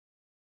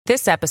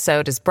This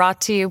episode is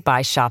brought to you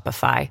by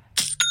Shopify.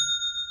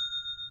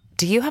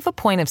 Do you have a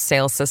point of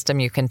sale system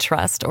you can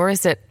trust, or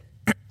is it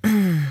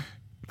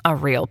a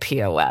real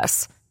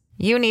POS?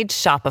 You need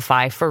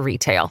Shopify for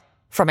retail.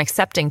 From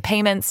accepting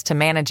payments to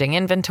managing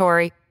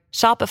inventory,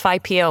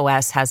 Shopify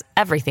POS has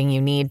everything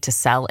you need to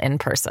sell in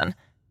person.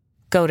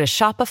 Go to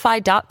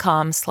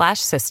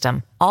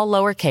shopify.com/system, all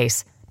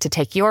lowercase, to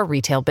take your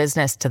retail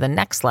business to the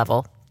next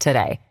level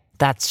today.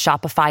 That's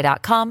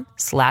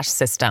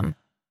shopify.com/system.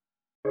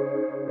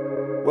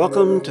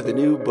 Welcome to the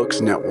New Books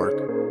Network.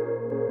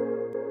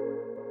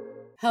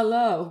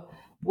 Hello.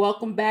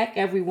 Welcome back,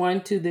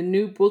 everyone, to the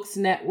New Books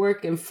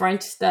Network in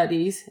French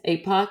Studies,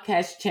 a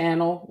podcast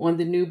channel on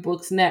the New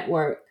Books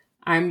Network.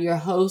 I'm your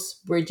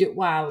host, Bridget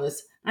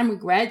Wallace. I'm a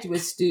graduate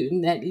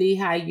student at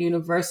Lehigh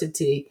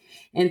University,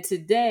 and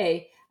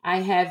today I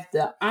have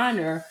the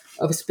honor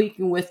of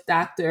speaking with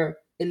Dr.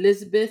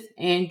 Elizabeth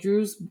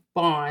Andrews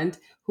Bond,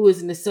 who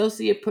is an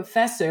associate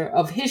professor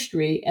of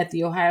history at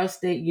The Ohio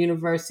State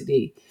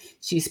University.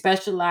 She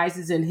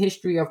specializes in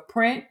history of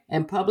print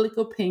and public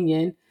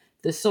opinion,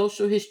 the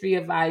social history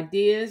of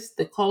ideas,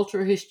 the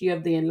cultural history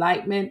of the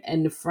Enlightenment,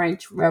 and the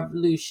French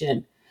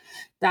Revolution.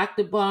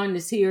 Dr. Bond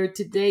is here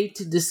today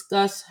to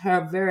discuss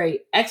her very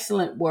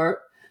excellent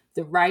work,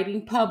 The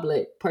Writing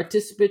Public,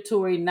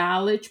 Participatory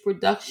Knowledge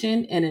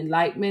Production in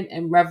Enlightenment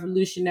and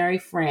Revolutionary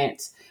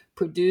France,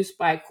 produced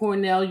by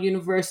Cornell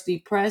University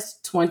Press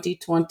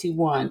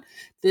 2021.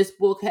 This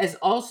book has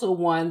also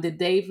won the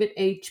David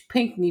H.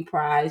 Pinkney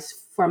Prize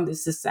from the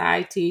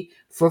Society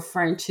for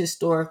French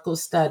Historical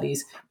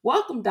Studies.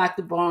 Welcome,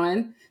 Dr.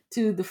 Bond,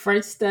 to the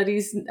French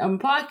Studies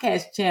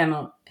podcast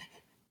channel.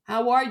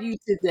 How are you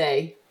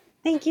today?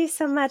 Thank you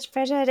so much,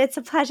 Bridget. It's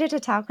a pleasure to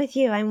talk with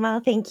you. I'm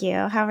well, thank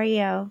you. How are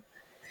you?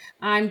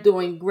 I'm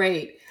doing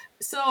great.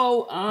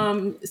 So,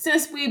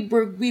 since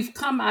we've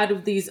come out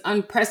of these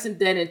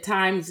unprecedented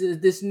times,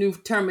 this new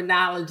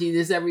terminology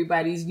that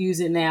everybody's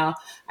using now,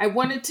 I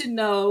wanted to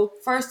know,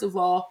 first of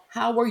all,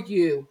 how are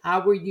you?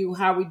 How are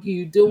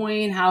you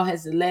doing? How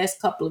has the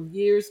last couple of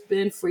years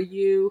been for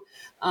you?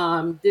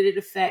 Did it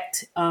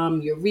affect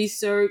your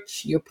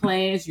research, your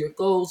plans, your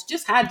goals?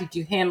 Just how did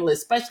you handle it,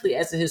 especially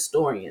as a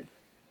historian?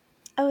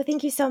 Oh,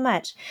 thank you so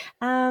much.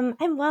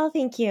 I'm well,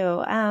 thank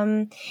you.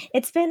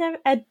 It's been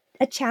a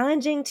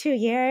challenging 2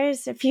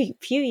 years, a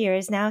few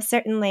years now,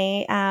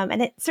 certainly,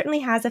 and it certainly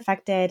has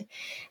affected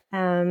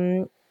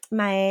my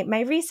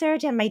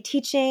research and my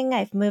teaching.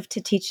 I've moved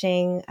to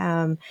teaching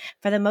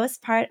for the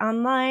most part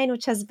online,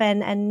 which has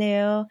been a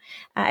new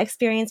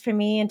experience for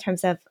me in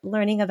terms of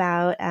learning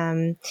about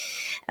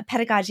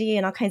pedagogy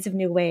in all kinds of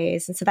new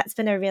ways. And so that's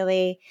been a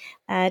really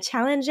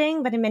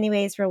challenging, but in many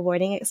ways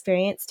rewarding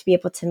experience to be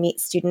able to meet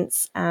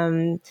students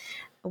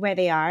where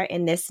they are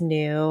in this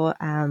new,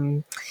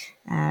 in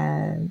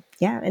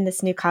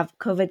this new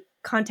COVID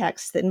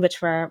context in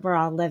which we're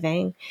all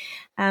living.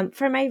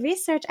 For my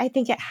research, I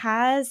think it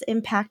has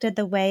impacted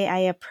the way I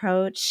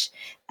approach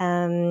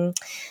the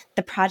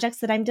projects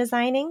that I'm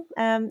designing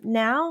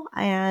now,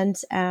 and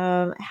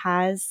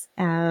has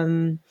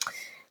kind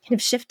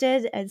of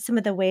shifted some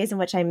of the ways in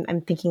which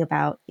I'm thinking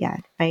about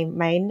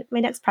my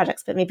next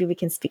projects. But maybe we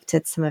can speak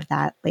to some of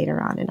that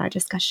later on in our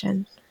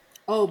discussion.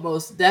 Oh,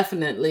 most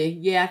definitely.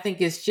 Yeah, I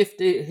think it's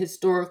shifted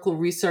historical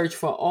research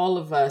for all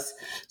of us.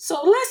 So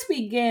let's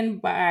begin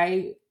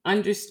by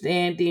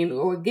understanding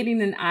or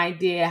getting an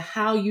idea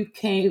how you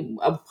came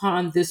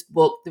upon this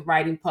book, The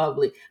Writing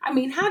Public. I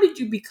mean, how did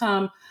you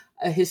become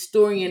a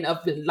historian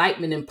of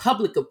enlightenment and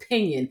public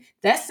opinion?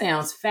 That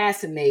sounds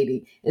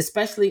fascinating,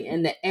 especially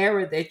in the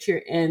era that you're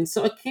in.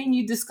 So can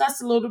you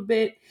discuss a little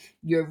bit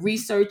your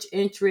research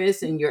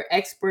interests and your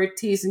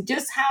expertise, and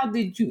just how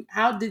did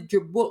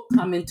your book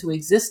come into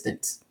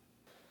existence?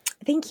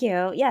 Thank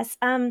you. Yes.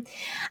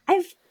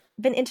 I've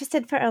been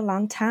interested for a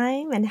long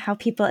time in how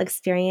people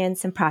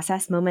experience and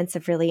process moments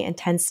of really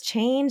intense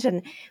change.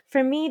 And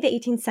for me, the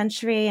 18th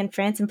century and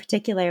France in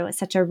particular was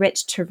such a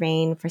rich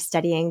terrain for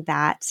studying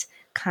that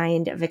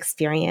kind of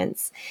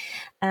experience.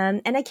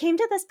 And I came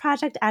to this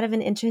project out of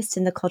an interest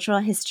in the cultural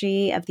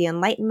history of the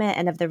Enlightenment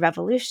and of the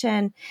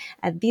Revolution.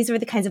 These were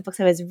the kinds of books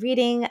I was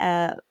reading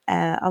a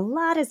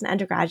lot as an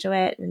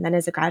undergraduate and then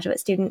as a graduate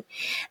student.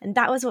 And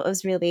that was what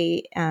was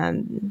really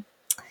kind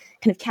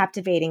of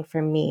captivating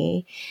for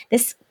me.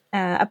 This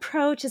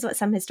approach is what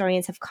some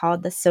historians have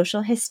called the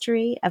social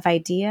history of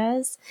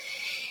ideas.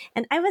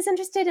 And I was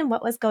interested in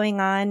what was going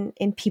on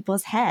in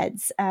people's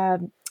heads.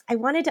 I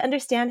wanted to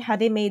understand how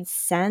they made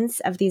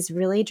sense of these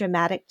really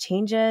dramatic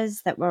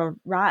changes that were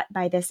wrought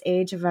by this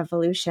age of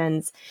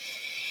revolutions.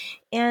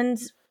 And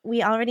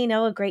we already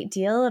know a great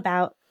deal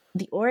about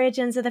the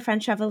origins of the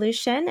French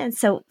Revolution. And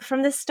so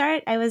from the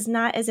start, I was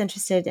not as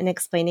interested in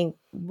explaining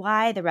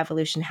why the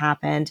revolution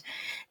happened.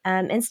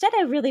 Instead,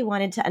 I really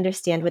wanted to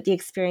understand what the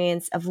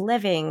experience of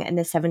living in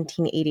the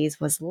 1780s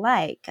was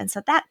like. And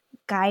so that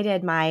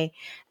guided my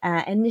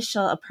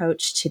initial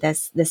approach to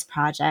this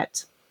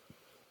project.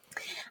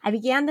 I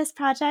began this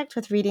project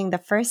with reading the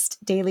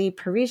first daily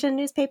Parisian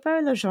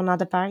newspaper, Le Journal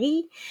de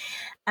Paris,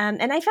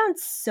 and I found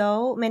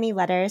so many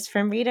letters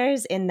from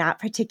readers in that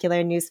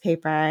particular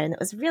newspaper, and it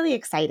was really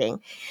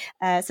exciting.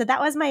 So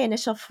that was my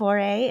initial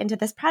foray into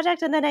this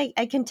project. And then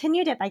I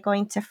continued it by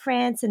going to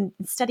France and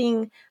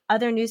studying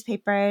other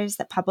newspapers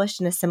that published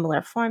in a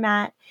similar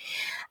format.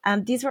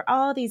 These were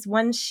all these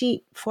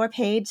one-sheet,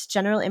 4-page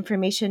general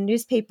information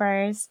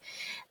newspapers.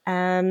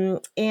 And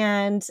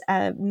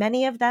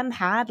many of them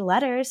had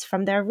letters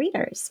from their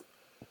readers.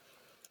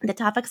 The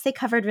topics they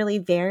covered really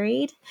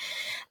varied.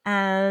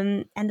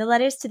 And the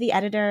letters to the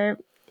editor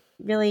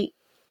really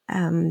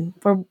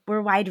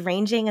were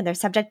wide-ranging in their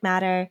subject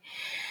matter.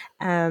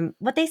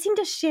 What they seemed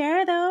to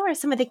share, though, are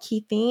some of the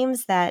key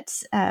themes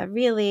that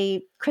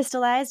really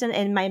crystallized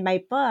in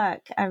my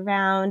book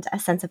around a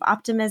sense of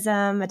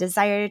optimism, a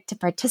desire to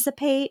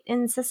participate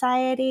in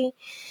society,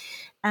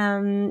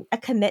 a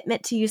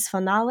commitment to useful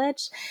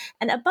knowledge.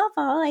 And above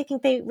all, I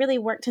think they really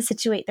work to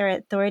situate their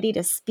authority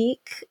to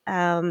speak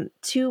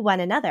to one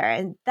another.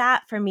 And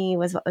that, for me,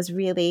 was what was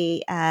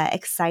really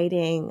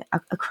exciting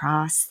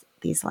across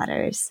these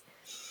letters.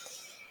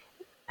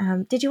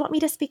 Did you want me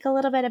to speak a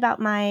little bit about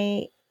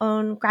my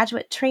own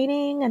graduate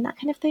training and that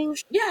kind of thing?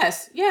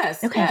 Yes.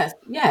 Okay.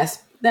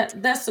 Yes.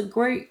 That's a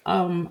great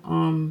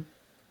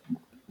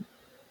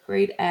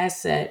great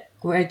asset,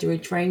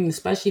 graduate training,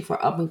 especially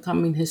for up and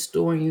coming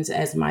historians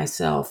as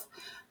myself,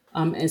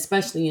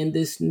 especially in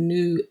this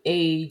new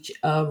age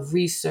of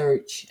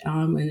research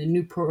and the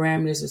new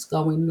parameters that's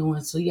going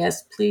on. So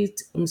yes,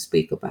 please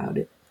speak about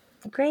it.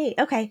 Great.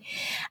 Okay.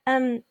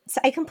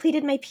 So I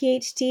completed my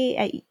PhD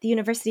at the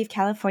University of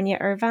California,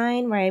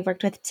 Irvine, where I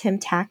worked with Tim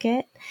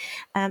Tackett.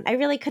 I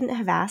really couldn't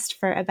have asked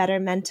for a better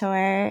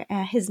mentor.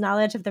 His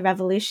knowledge of the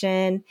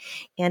Revolution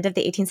and of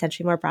the 18th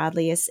century more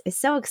broadly is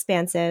so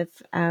expansive.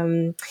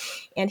 And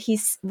he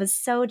was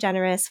so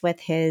generous with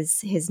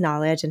his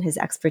knowledge and his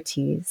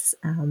expertise.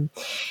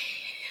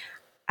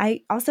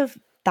 I also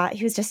thought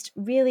he was just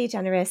really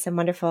generous and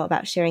wonderful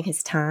about sharing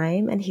his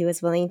time, and he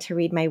was willing to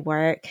read my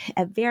work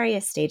at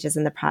various stages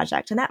in the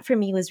project. And that for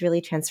me was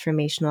really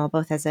transformational,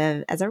 both as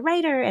a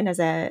writer and as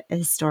a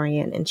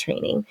historian in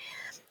training.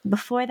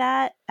 Before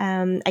that,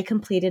 I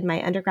completed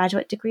my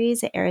undergraduate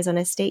degrees at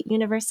Arizona State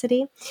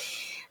University.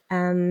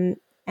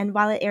 And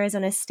while at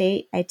Arizona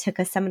State, I took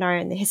a seminar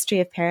in the history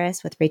of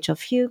Paris with Rachel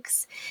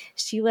Fuchs.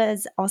 She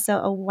was also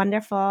a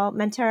wonderful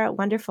mentor, a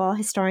wonderful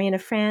historian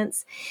of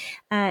France.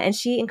 And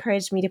she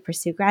encouraged me to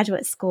pursue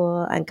graduate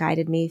school and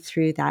guided me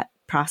through that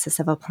process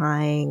of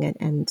applying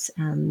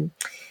and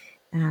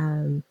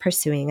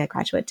pursuing a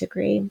graduate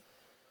degree.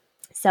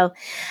 So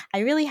I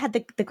really had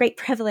the great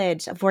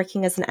privilege of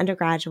working as an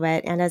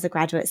undergraduate and as a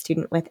graduate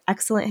student with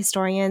excellent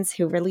historians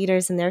who were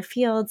leaders in their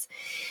fields,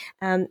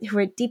 who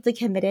were deeply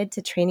committed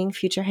to training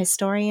future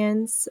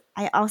historians.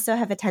 I also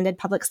have attended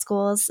public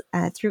schools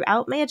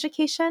throughout my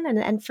education.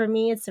 And for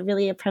me, it's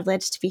really a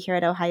privilege to be here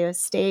at Ohio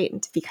State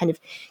and to be kind of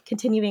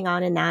continuing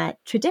on in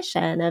that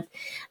tradition of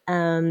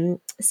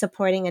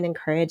supporting and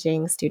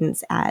encouraging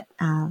students at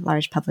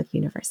large public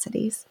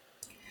universities.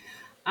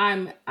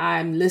 I'm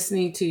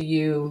listening to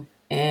you,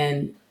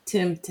 and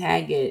Tim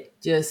Tackett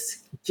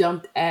just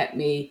jumped at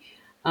me.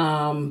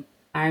 I'm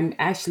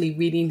actually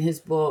reading his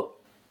book,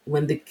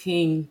 When the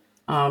King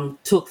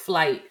Took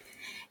Flight.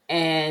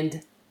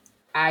 And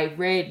I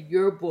read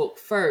your book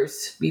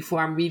first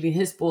before I'm reading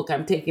his book.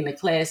 I'm taking a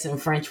class in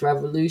French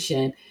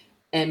Revolution.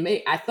 And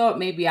I thought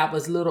maybe I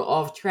was a little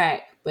off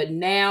track, but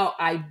now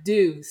I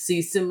do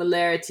see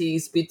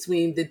similarities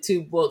between the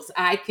two books.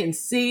 I can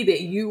see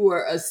that you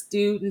were a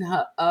student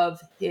of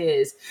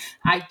his.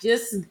 I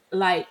just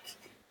like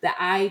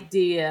the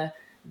idea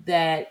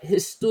that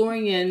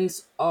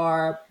historians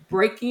are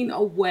breaking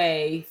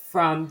away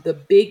from the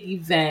big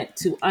event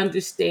to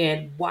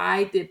understand,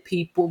 why did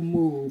people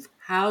move?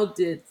 How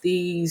did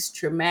these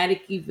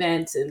traumatic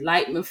events,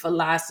 Enlightenment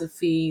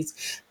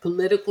philosophies,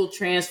 political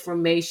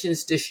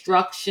transformations,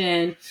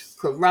 destruction,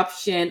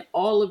 corruption,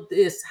 all of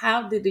this,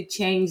 how did it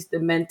change the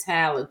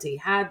mentality?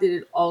 How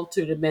did it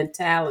alter the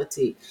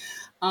mentality?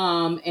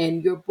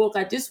 And your book,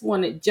 I just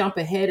want to jump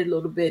ahead a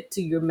little bit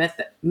to your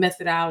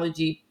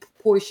methodology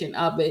portion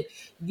of it.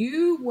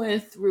 You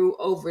went through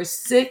over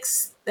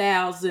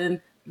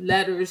 6,000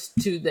 letters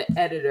to the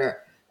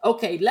editor.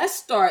 Okay, let's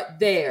start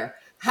there.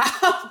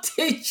 How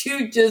did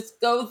you just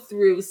go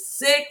through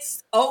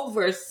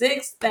over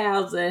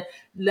 6,000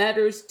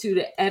 letters to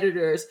the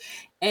editors?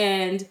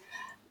 And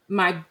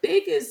my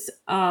biggest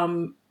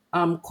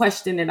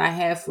question that I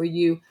have for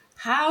you,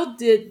 how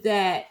did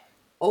that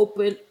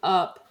open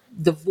up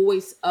the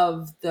voice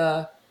of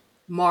the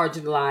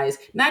marginalized,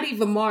 not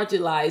even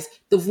marginalized,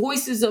 the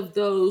voices of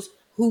those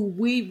who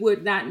we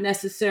would not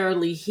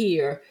necessarily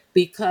hear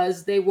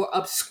because they were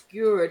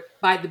obscured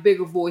by the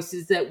bigger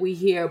voices that we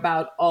hear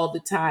about all the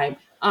time?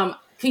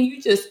 Can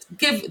you just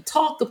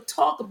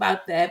talk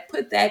about that,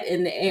 put that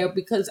in the air?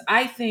 Because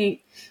I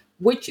think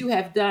what you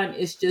have done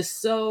is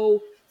just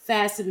so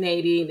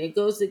fascinating. It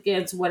goes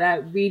against what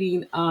I'm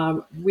reading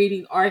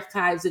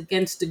archives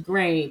against the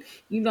grain.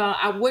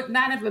 I would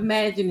not have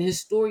imagined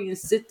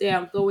historians sit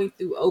down going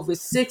through over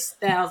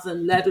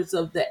 6,000 letters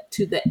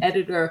to the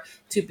editor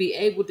to be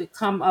able to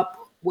come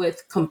up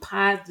with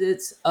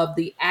composites of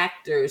the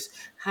actors,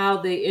 how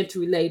they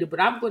interrelated. But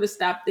I'm going to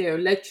stop there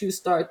and let you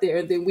start there,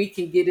 and then we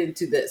can get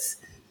into this.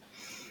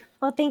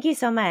 Well, thank you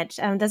so much.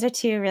 Those are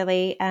two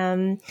really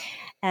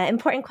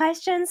important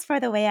questions for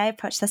the way I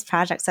approach this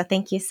project. So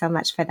thank you so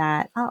much for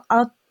that.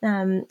 I'll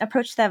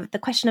approach the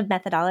question of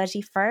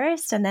methodology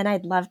first, and then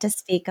I'd love to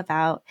speak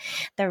about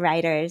the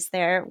writers.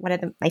 They're one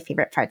of my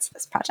favorite parts of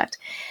this project.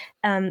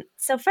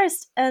 So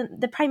first,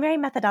 the primary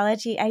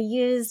methodology I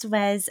used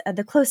was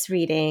the close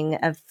reading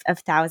of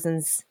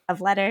thousands of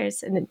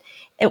letters, and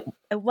it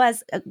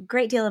was a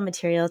great deal of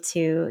material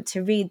to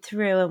read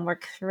through and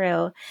work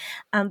through.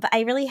 But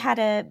I really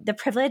had the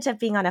privilege of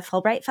being on a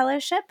Fulbright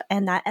fellowship,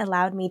 and that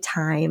allowed me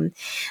time,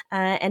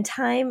 and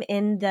time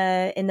in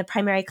the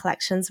primary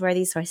collections where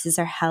these sources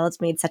are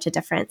held made such a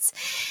difference.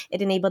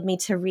 It enabled me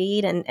to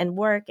read and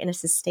work in a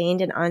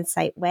sustained and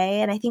on-site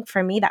way, and I think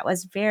for me that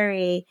was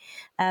very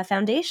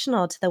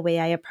foundational to the way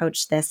I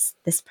approached this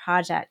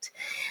project.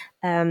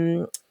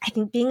 I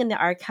think being in the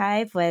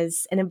archive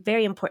was a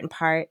very important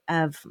part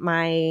of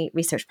my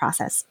research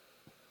process.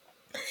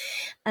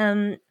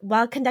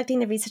 While conducting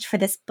the research for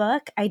this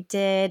book, I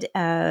did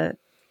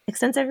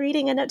extensive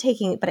reading and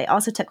note-taking, but I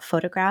also took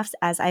photographs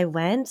as I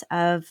went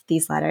of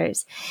these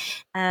letters.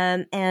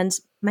 And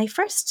my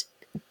first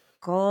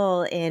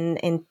goal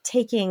in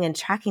taking and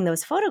tracking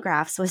those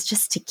photographs was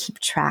just to keep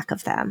track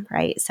of them,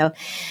 right? So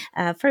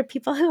for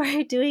people who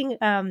are doing,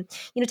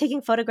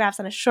 taking photographs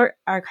on a short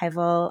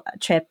archival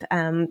trip,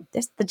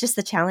 there's just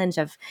the challenge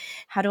of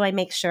how do I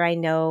make sure I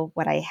know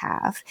what I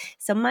have?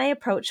 So my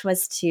approach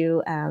was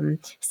to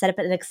set up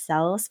an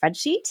Excel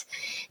spreadsheet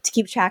to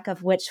keep track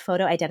of which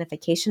photo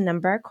identification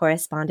number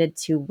corresponded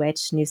to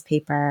which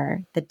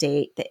newspaper, the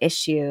date, the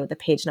issue, the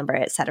page number,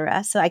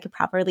 etc. So I could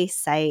properly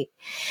cite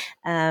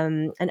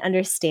and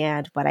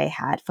understand what I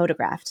had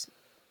photographed.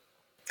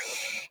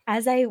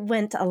 As I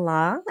went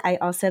along, I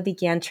also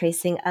began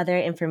tracing other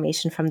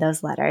information from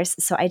those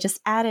letters. So I just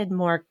added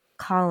more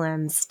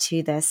columns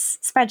to this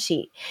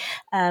spreadsheet.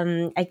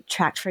 I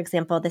tracked, for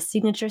example, the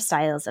signature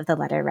styles of the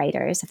letter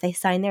writers. If they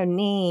signed their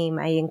name,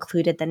 I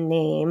included the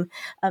name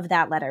of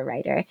that letter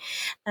writer.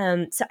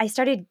 So I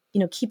started,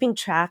 keeping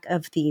track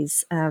of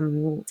these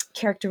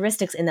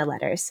characteristics in the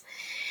letters.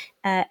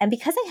 And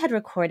because I had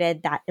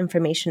recorded that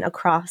information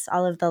across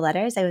all of the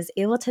letters, I was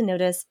able to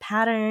notice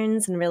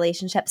patterns and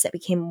relationships that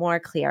became more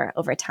clear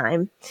over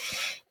time.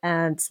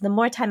 So the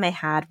more time I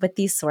had with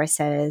these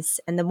sources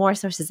and the more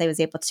sources I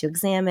was able to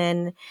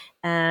examine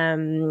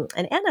and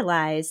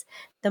analyze,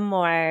 the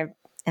more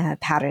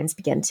patterns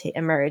begin to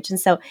emerge. And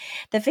so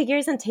the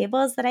figures and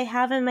tables that I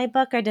have in my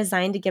book are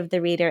designed to give the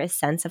reader a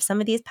sense of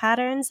some of these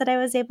patterns that I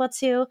was able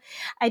to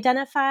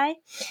identify.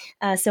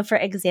 So for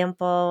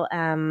example,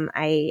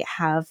 I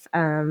have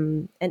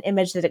an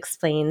image that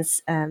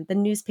explains the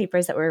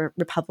newspapers that were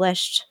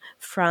republished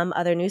from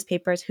other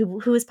newspapers, who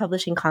was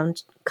publishing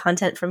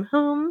content from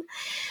whom.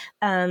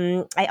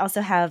 I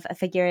also have a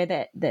figure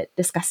that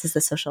discusses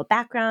the social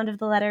background of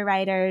the letter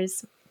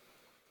writers.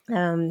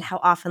 How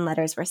often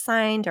letters were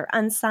signed or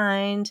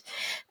unsigned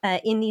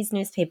in these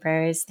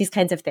newspapers, these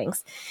kinds of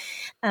things.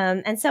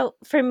 And so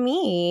for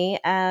me,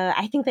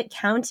 I think that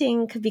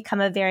counting could become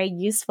a very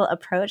useful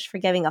approach for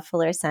giving a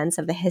fuller sense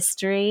of the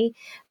history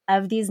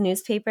of these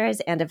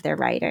newspapers and of their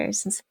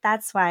writers. And so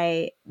that's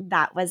why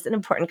that was an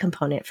important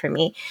component for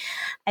me.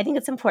 I think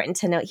it's important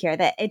to note here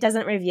that it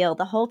doesn't reveal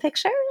the whole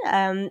picture,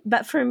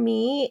 but for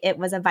me, it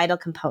was a vital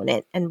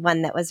component and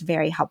one that was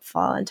very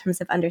helpful in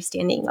terms of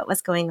understanding what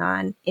was going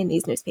on in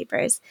these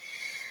newspapers.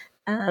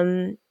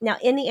 Now,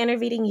 in the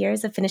intervening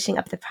years of finishing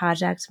up the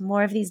project,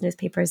 more of these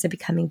newspapers are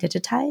becoming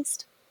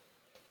digitized.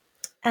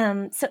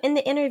 So in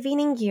the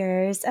intervening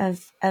years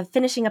of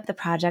finishing up the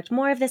project,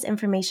 more of this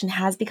information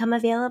has become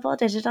available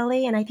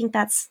digitally. And I think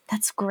that's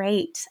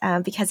great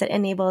because it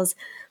enables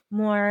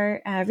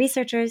more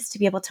researchers to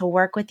be able to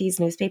work with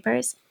these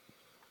newspapers.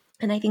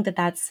 And I think that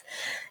that's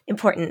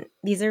important.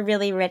 These are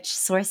really rich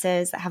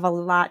sources that have a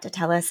lot to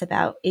tell us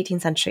about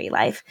 18th century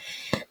life.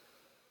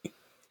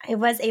 I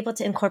was able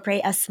to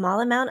incorporate a small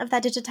amount of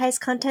that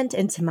digitized content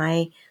into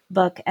my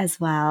book as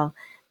well.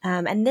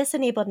 And this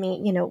enabled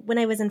me, when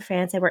I was in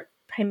France, I worked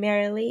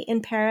primarily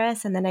in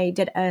Paris, and then I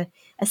did a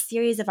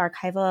series of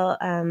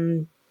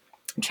archival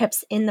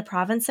trips in the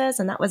provinces,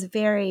 and that was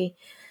very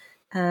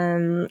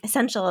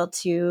essential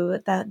to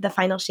the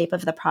final shape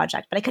of the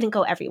project, but I couldn't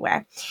go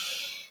everywhere.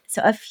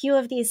 So a few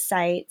of these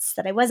sites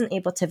that I wasn't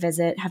able to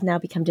visit have now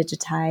become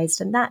digitized,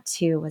 and that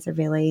too was a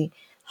really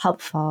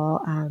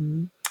helpful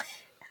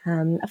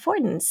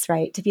affordance,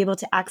 right, to be able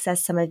to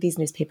access some of these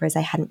newspapers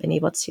I hadn't been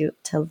able to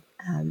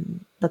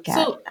look at.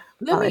 So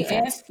let me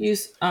ask you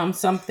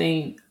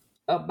something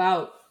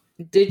about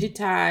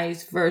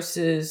digitized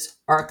versus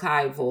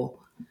archival.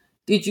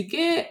 Did you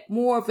get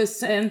more of a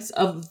sense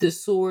of the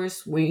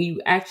source when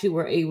you actually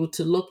were able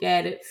to look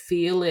at it,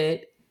 feel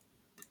it,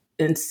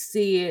 and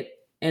see it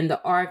in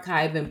the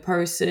archive in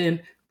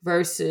person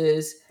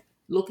versus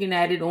looking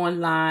at it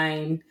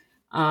online?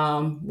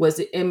 Was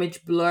the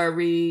image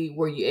blurry?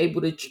 Were you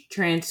able to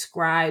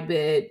transcribe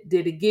it?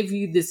 Did it give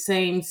you the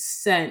same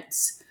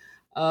sense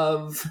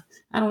of,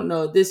 I don't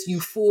know, this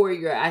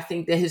euphoria I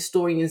think that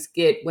historians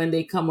get when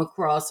they come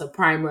across a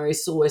primary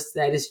source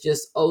that is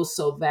just oh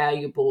so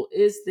valuable?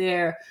 Is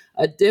there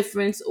a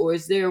difference, or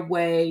is there a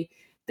way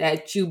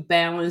that you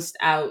balanced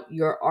out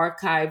your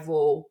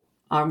archival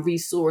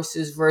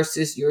resources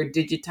versus your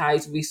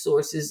digitized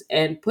resources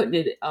and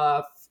putting it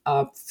a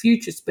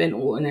future spin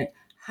on it?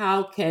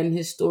 How can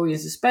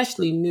historians,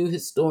 especially new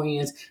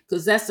historians,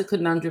 because that's a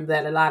conundrum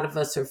that a lot of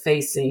us are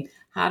facing,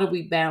 how do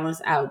we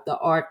balance out the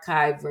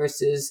archive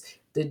versus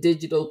the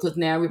digital? Because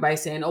now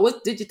everybody's saying, oh, it's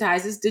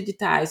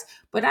digitized.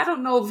 But I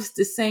don't know if it's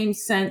the same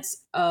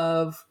sense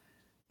of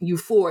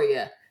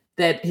euphoria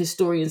that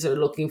historians are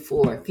looking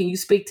for. Can you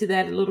speak to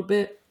that a little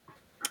bit?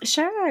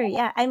 Sure.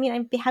 Yeah. I mean,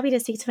 I'd be happy to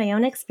speak to my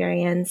own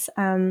experience.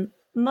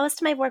 Most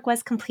of my work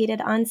was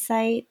completed on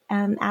site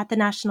at the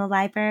National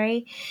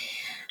Library.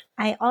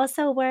 I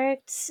also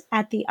worked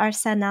at the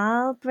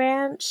Arsenal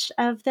branch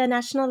of the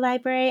National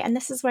Library, and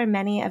this is where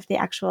many of the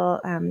actual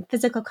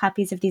physical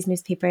copies of these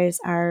newspapers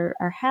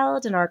are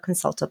held and are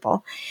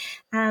consultable.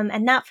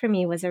 And that for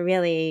me was a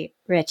really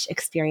rich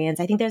experience.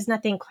 I think there's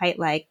nothing quite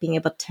like being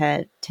able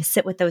to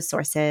sit with those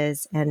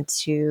sources and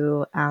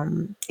to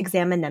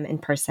examine them in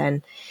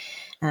person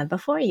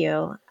before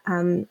you.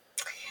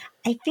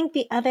 I think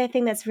the other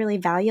thing that's really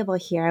valuable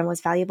here and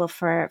was valuable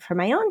for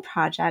my own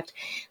project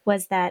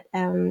was that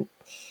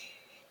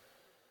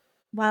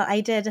while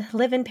I did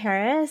live in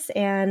Paris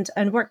and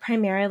work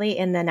primarily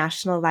in the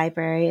National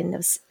Library and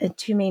those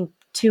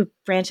two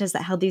branches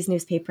that held these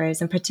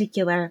newspapers in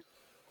particular,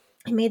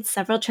 I made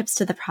several trips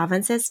to the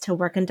provinces to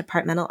work in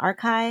departmental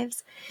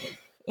archives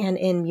and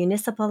in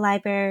municipal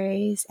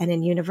libraries and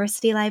in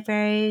university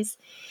libraries.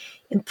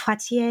 In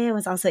Poitiers, I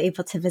was also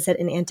able to visit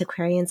an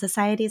antiquarian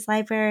society's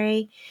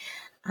library.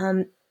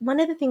 One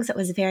of the things that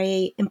was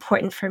very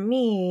important for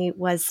me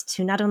was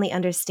to not only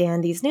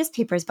understand these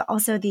newspapers, but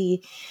also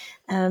the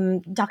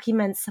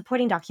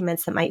supporting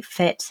documents that might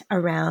fit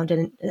around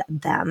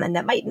them and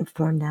that might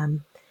inform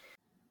them.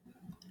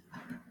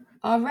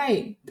 All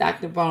right,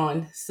 Dr.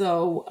 Vaughn.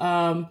 So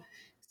how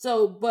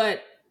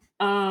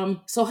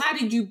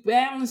did you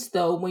balance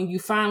though when you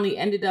finally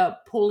ended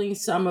up pulling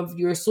some of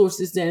your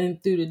sources in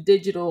through the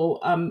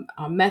digital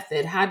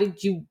method? How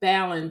did you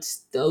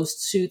balance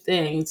those two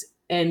things?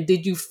 And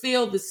did you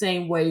feel the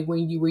same way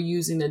when you were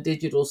using a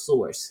digital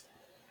source?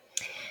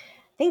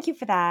 Thank you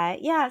for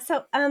that. Yeah,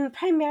 so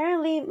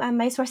primarily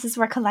my sources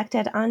were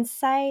collected on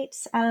site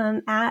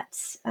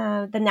at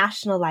the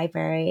National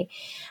Library.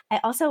 I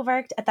also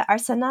worked at the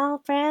Arsenal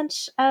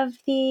branch of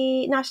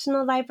the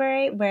National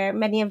Library, where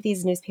many of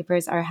these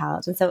newspapers are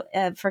held. And so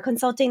for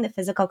consulting the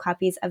physical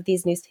copies of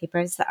these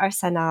newspapers, the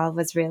Arsenal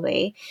was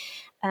really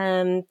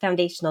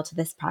foundational to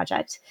this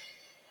project.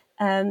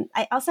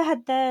 I also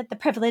had the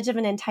privilege of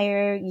an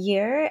entire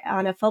year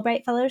on a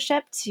Fulbright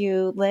fellowship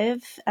to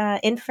live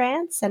in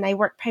France, and I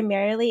worked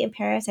primarily in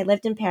Paris. I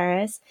lived in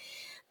Paris.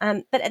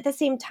 But at the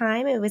same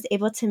time, I was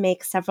able to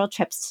make several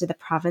trips to the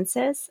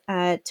provinces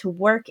to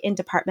work in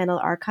departmental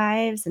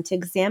archives and to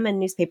examine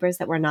newspapers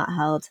that were not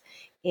held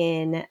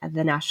in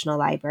the National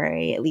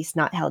Library, at least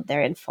not held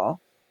there in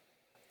full.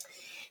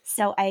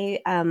 So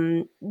I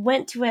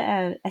went to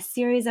a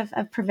series of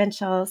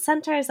provincial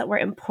centers that were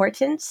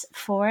important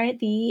for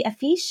the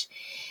affiche.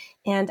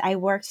 And I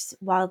worked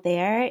while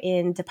there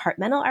in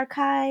departmental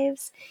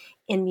archives,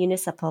 in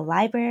municipal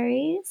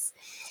libraries,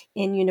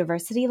 in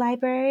university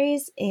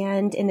libraries.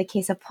 And in the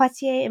case of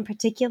Poitiers in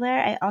particular,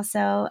 I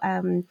also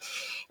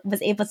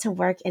was able to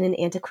work in an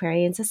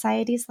antiquarian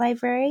society's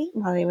library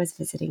while I was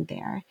visiting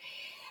there.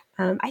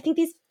 I think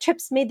these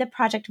trips made the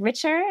project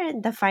richer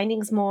and the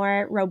findings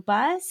more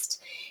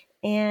robust.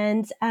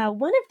 And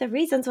one of the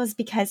reasons was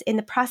because in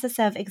the process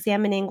of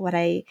examining what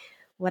I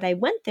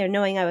went there,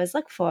 knowing I was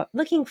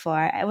looking for,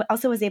 I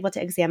also was able to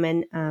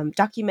examine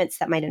documents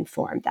that might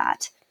inform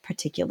that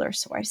particular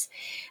source.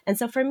 And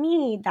so for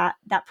me,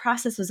 that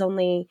process was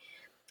only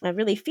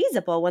really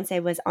feasible once I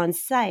was on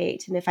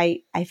site. And if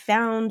I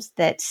found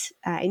that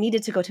I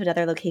needed to go to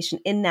another location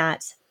in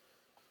that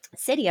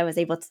city, I was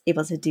able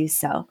to do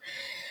so.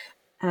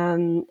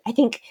 I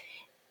think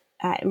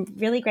I'm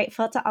really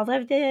grateful to all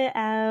of the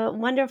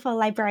wonderful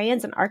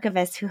librarians and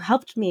archivists who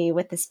helped me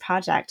with this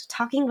project.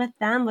 Talking with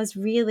them was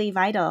really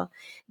vital.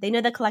 They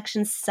know the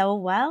collection so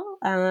well,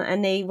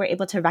 and they were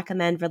able to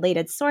recommend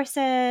related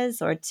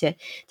sources or to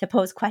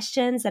pose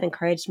questions that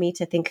encouraged me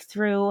to think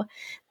through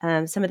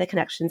some of the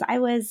connections I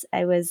was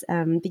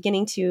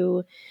beginning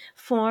to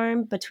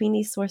form between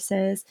these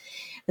sources.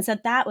 And so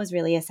that was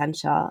really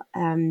essential.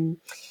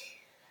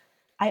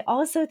 I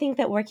also think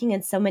that working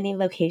in so many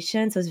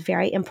locations was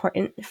very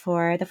important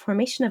for the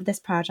formation of this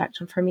project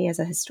and for me as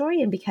a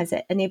historian, because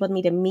it enabled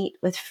me to meet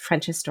with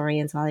French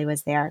historians while I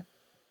was there.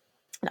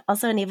 It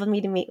also enabled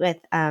me to meet with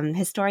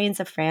historians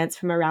of France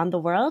from around the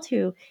world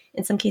who,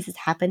 in some cases,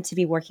 happened to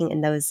be working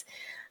in those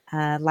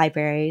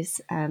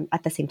libraries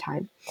at the same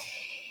time.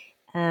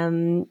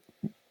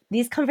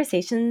 These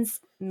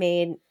conversations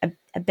made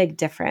a big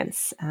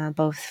difference,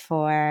 both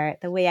for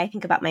the way I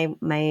think about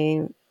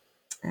my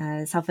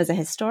self as a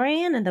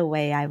historian and the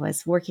way I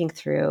was working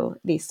through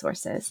these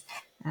sources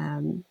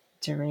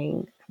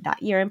during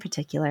that year in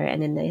particular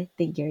and in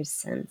the years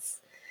since.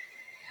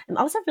 I'm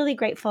also really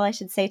grateful, I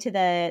should say, to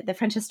the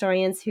French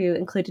historians who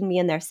included me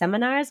in their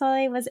seminars while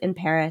I was in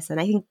Paris. And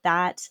I think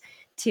that,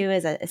 too,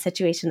 is a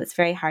situation that's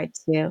very hard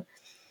to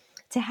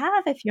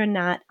have if you're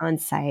not on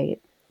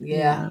site.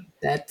 Yeah,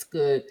 that's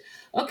good.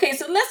 Okay,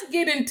 so let's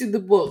get into the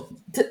book.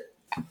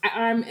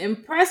 I'm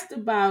impressed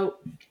about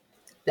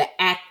the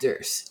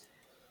actors,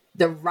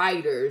 the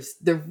writers,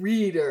 the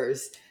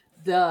readers.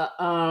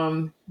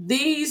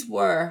 These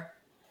were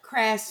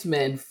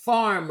craftsmen,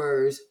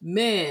 farmers,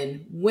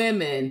 men,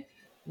 women,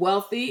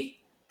 wealthy,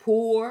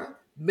 poor,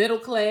 middle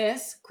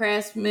class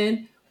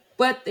craftsmen,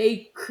 but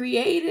they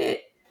created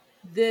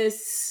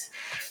this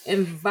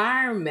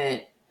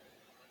environment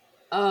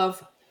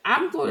of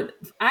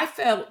I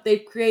felt they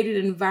created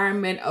an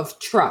environment of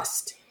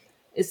trust.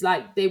 It's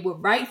like they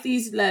would write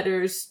these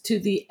letters to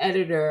the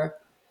editor,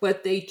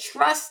 but they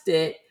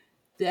trusted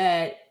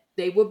that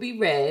they would be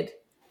read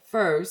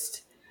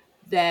first,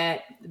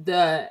 that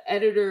the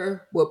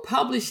editor would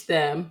publish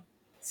them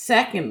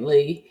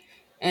secondly,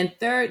 and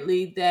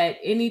thirdly, that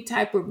any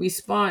type of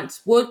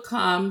response would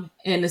come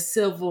in a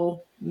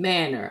civil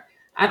manner.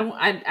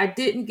 I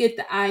didn't get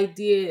the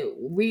idea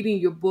reading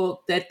your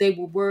book that they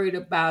were worried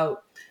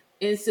about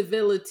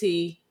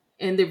incivility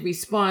in the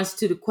response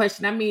to the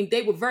question. I mean,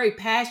 they were very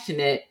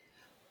passionate,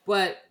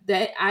 but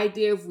that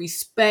idea of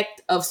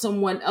respect of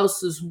someone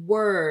else's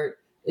word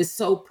is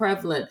so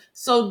prevalent.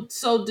 So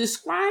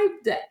describe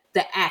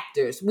the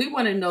actors. We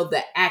want to know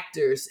the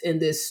actors in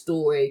this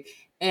story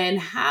and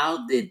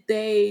how did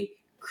they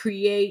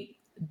create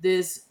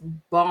this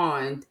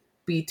bond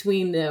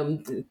between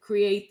them,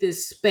 create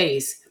this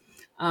space,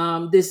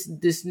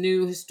 this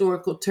new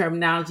historical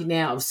terminology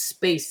now of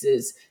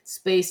spaces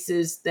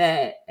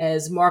that,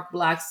 as Mark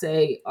Bloch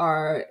say,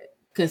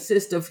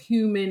 consist of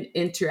human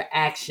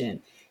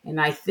interaction.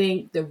 And I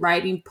think the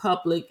writing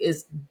public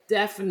is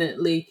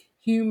definitely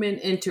human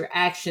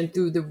interaction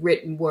through the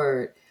written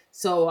word.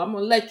 So I'm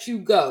gonna let you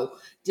go.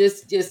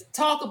 Just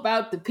talk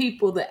about the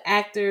people, the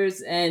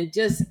actors, and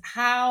just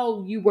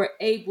how you were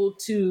able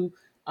to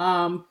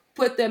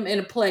put them in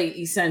a play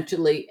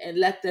essentially and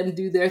let them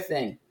do their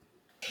thing.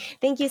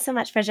 Thank you so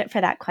much, Bridget, for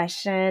that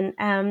question.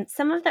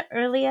 Some of the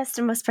earliest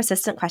and most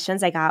persistent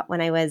questions I got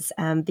when I was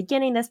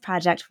beginning this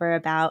project were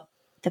about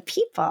the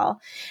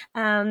people.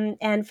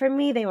 And for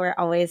me, they were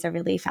always a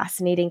really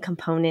fascinating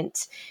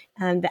component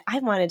that I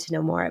wanted to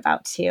know more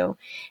about too.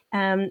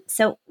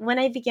 So when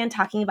I began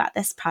talking about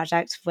this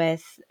project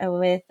with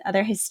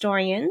other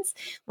historians,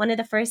 one of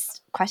the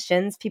first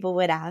questions people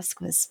would ask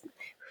was,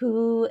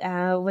 who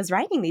was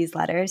writing these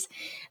letters?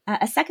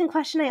 A second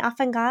question I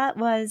often got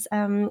was,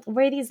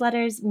 were these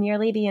letters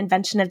merely the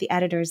invention of the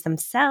editors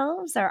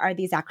themselves, or are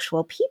these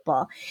actual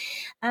people?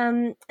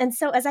 And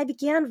so as I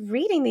began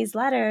reading these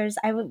letters,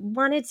 I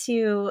wanted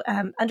to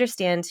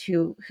understand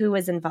who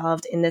was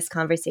involved in this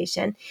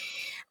conversation.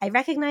 I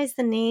recognized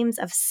the names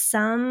of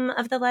some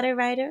of the letter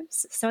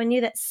writers, so I knew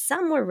that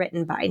some were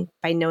written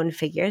by known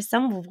figures,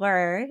 some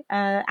were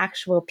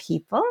actual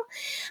people,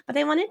 but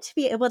I wanted to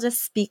be able to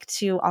speak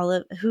to all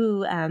of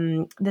who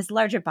this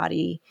larger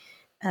body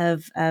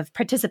of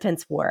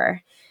participants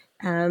were.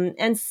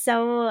 And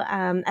so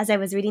as I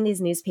was reading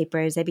these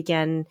newspapers, I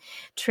began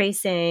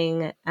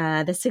tracing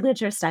the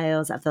signature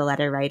styles of the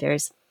letter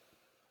writers.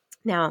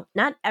 Now,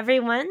 not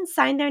everyone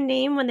signed their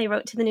name when they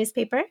wrote to the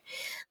newspaper,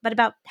 but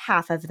about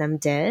half of them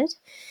did.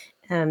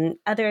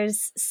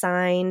 Others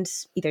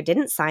either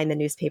didn't sign the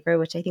newspaper,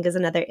 which I think is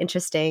another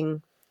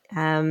interesting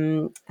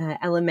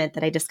element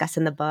that I discuss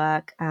in the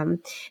book.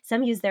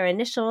 Some used their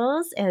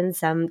initials and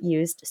some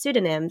used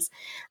pseudonyms.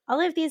 All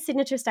of these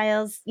signature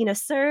styles,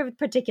 served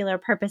particular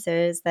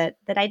purposes that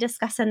I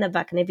discuss in the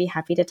book, and I'd be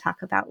happy to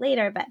talk about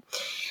later. But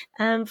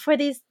for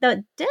these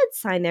that did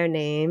sign their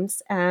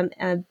names,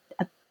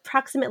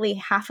 approximately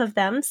half of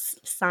them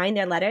signed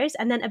their letters,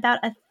 and then about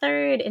a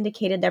third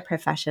indicated their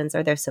professions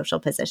or their social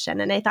position.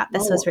 And I thought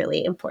this was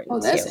really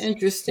important too. That's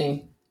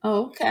interesting.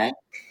 Oh, okay.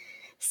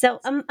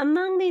 So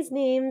among these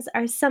names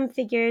are some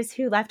figures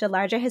who left a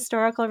larger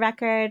historical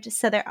record.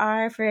 So there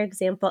are, for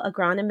example,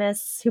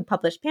 agronomists who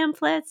published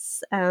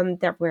pamphlets.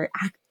 There were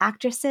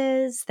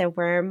actresses. There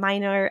were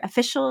minor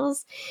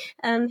officials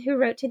who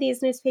wrote to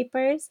these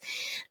newspapers.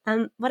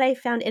 What I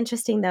found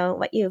interesting, though,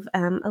 what you've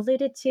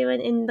alluded to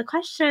in the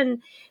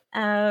question,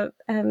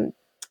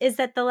 is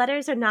that the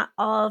letters are not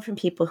all from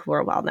people who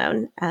are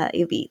well-known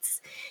elites.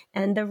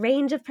 And the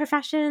range of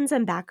professions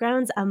and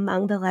backgrounds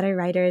among the letter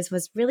writers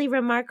was really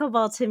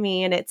remarkable to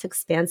me in its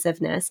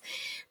expansiveness.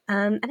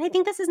 And I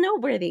think this is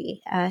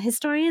noteworthy.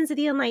 Historians of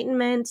the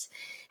Enlightenment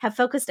have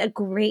focused a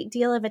great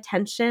deal of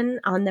attention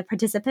on the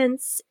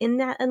participants in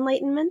that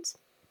Enlightenment.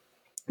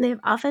 They've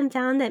often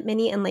found that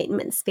many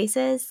Enlightenment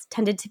spaces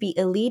tended to be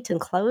elite and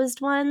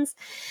closed ones,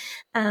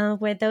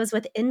 where those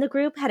within the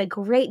group had a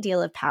great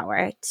deal of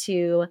power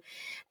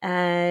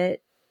uh,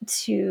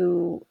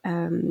 to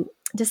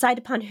decide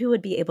upon who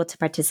would be able to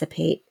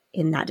participate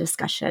in that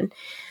discussion.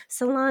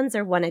 Salons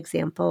are one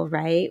example,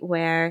 right,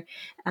 where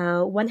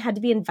one had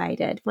to be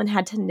invited, one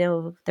had to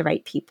know the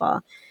right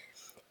people.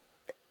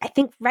 I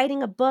think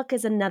writing a book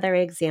is another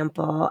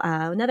example,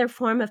 another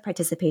form of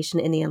participation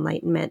in the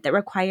Enlightenment that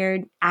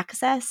required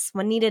access.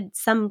 One needed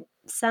some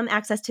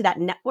access to that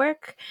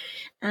network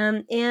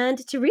and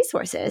to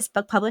resources.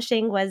 Book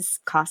publishing was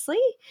costly.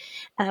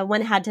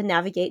 One had to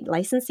navigate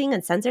licensing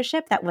and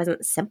censorship. That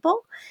wasn't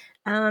simple.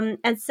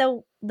 And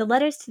so the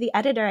letters to the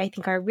editor, I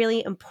think, are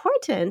really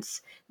important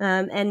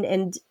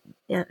and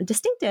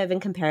distinctive in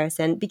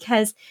comparison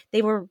because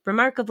they were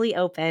remarkably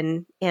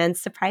open and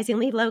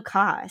surprisingly low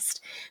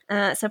cost.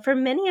 So for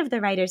many of the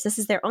writers, this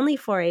is their only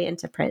foray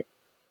into print.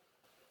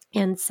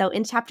 And so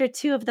in chapter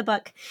 2 of the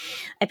book,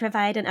 I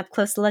provide an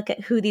up-close look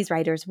at who these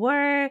writers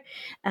were.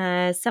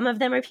 Some of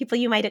them are people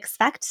you might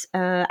expect.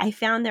 I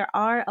found there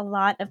are a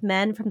lot of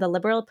men from the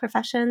liberal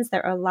professions.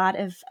 There are a lot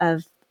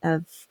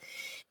of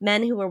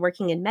men who were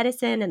working in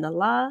medicine and the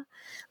law.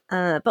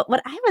 But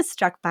what I was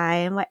struck by,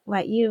 and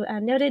what you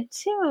noted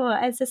too,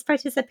 is this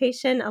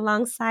participation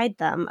alongside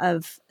them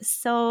of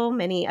so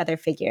many other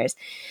figures.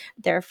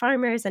 There are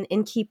farmers and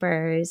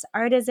innkeepers,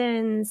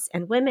 artisans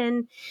and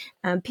women,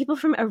 people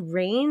from a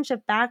range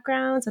of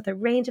backgrounds with a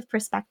range of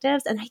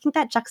perspectives. And I think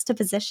that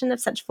juxtaposition of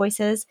such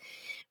voices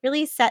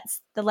really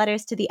sets the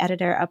letters to the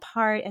editor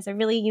apart as a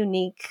really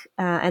unique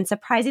and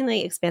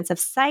surprisingly expansive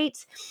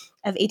site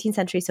of 18th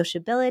century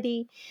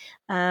sociability.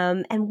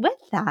 And with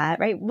that,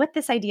 right, with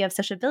this idea of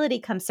sociability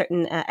comes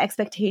certain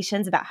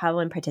expectations about how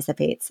one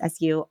participates,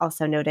 as you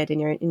also noted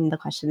in the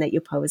question that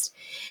you posed.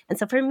 And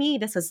so for me,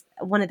 this was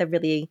one of the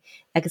really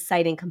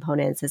exciting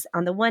components is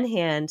on the one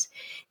hand,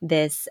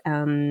 this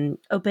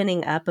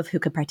opening up of who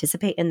could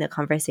participate in the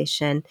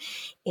conversation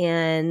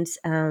and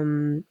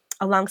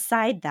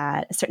alongside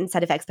that, a certain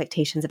set of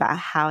expectations about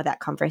how that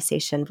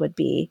conversation would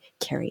be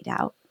carried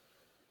out.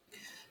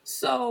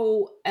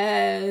 So,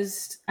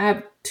 as I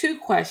have two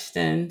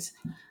questions,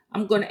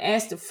 I'm going to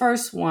ask the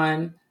first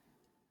one.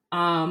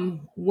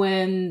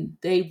 When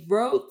they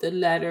wrote the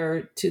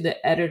letter to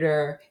the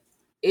editor,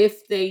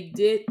 if they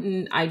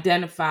didn't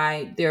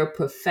identify their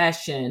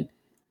profession,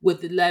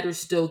 would the letter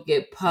still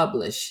get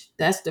published?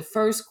 That's the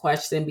first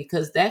question,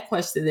 because that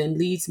question then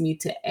leads me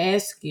to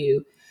ask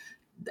you,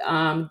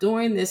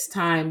 during this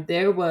time,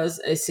 there was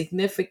a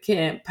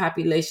significant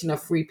population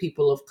of free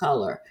people of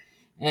color.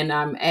 And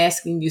I'm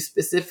asking you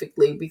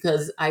specifically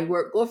because I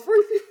work with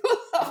free people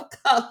of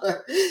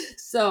color.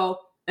 So,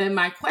 and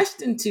my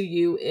question to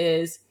you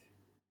is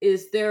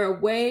there a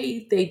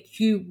way that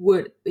you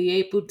would be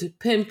able to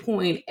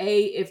pinpoint,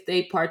 if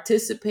they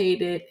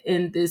participated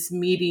in this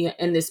media,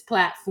 in this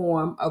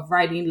platform of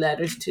writing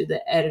letters to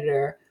the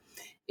editor?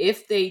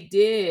 If they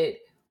did,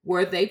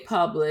 were they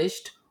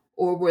published?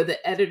 Or were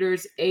the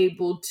editors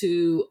able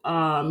to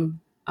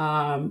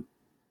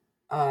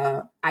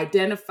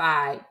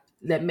identify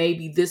that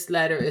maybe this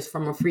letter is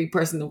from a free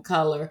person of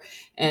color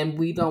and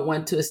we don't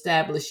want to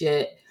establish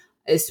it?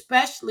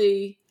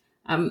 Especially,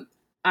 I'm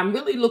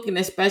really looking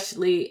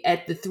especially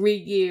at the 3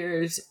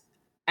 years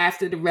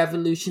after the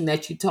revolution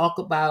that you talk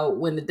about,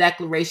 when the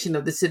Declaration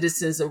of the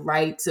Citizens of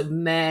Rights of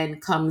Men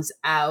comes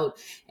out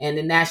and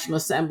the National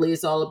Assembly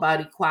is all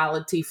about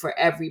equality for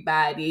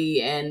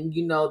everybody. And,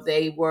 you know,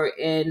 they were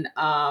in,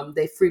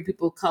 they free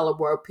people of color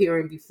were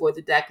appearing before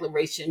the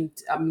Declaration,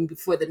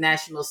 before the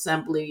National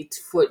Assembly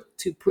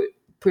to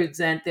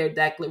present their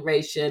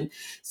declaration.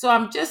 So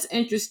I'm just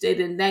interested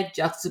in that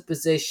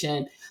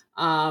juxtaposition,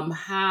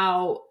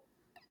 how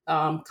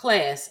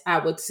class, I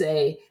would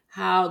say,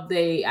 how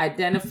they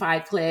identify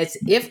class,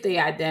 if they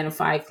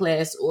identify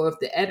class, or if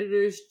the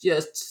editors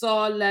just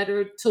saw a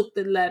letter, took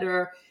the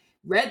letter,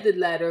 read the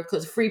letter,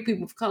 because free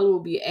people of color will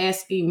be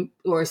asking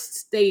or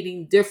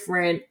stating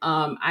different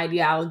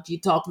ideology,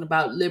 talking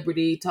about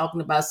liberty,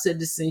 talking about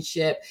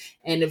citizenship.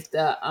 And if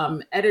the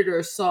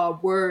editor saw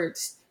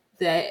words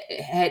that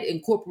had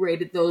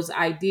incorporated those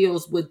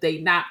ideals, would they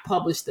not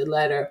publish the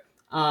letter?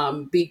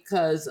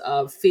 Because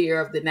of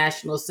fear of the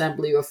National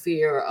Assembly or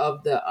fear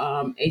of the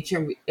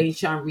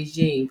ancient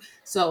regime.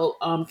 So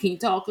can you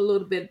talk a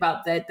little bit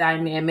about that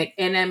dynamic?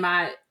 And am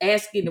I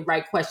asking the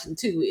right question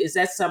too? Is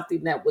that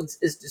something that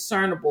is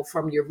discernible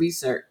from your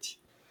research?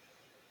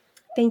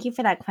 Thank you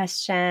for that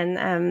question.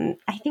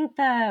 I think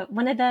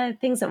one of the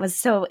things that was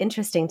so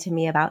interesting to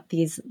me about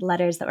these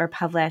letters that were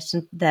published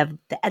and the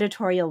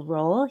editorial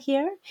role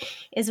here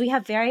is we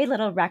have very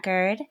little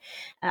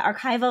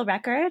archival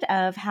record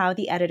of how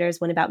the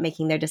editors went about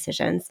making their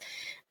decisions.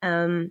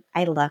 I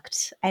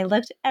looked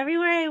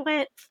everywhere I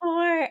went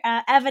for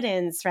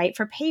evidence, right,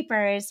 for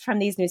papers from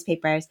these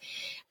newspapers.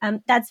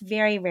 That's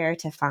very rare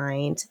to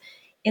find.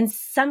 In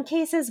some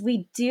cases,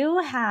 we do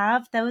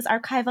have those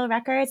archival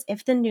records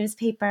if the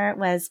newspaper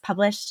was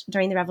published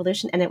during the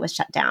revolution and it was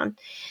shut down.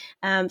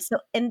 So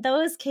in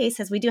those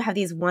cases, we do have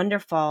these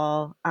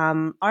wonderful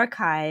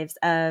archives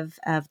of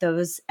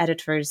those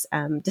editors'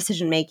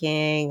 decision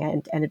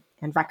making and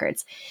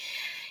records.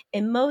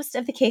 In most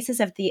of the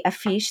cases of the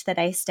affiche that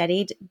I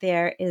studied,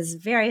 there is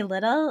very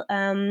little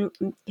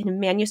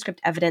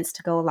manuscript evidence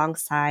to go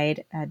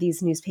alongside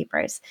these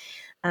newspapers.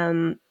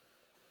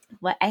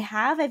 What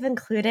I've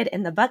included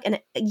in the book, and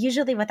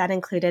usually what that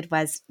included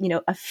was,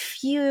 a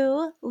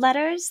few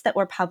letters that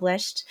were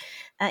published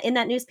in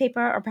that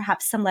newspaper, or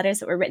perhaps some letters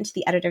that were written to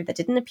the editor that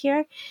didn't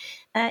appear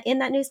in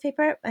that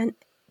newspaper. And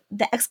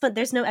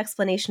there's no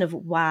explanation of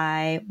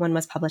why one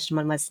was published and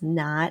one was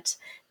not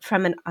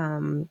from an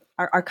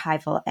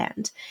archival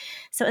end.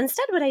 So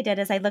instead, what I did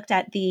is I looked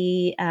at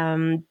the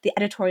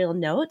editorial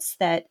notes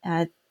that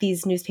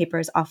these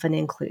newspapers often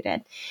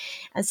included.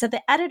 And so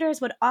the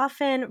editors would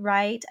often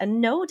write a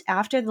note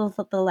after the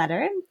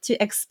letter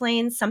to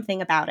explain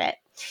something about it.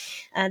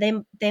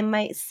 They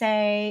might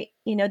say,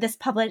 this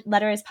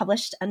letter is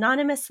published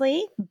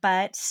anonymously,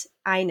 but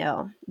I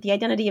know the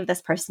identity of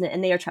this person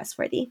and they are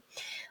trustworthy,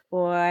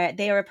 or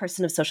they are a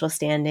person of social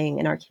standing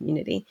in our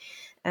community.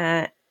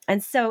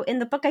 And so in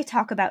the book, I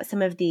talk about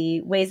some of the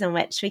ways in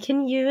which we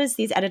can use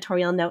these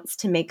editorial notes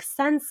to make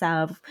sense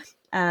of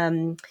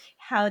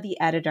how the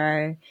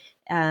editor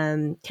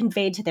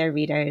conveyed to their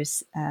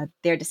readers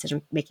their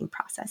decision-making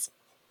process.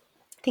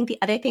 I think the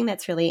other thing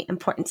that's really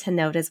important to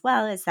note as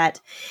well is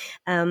that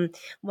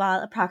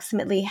while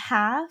approximately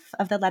half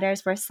of the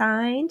letters were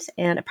signed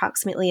and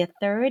approximately a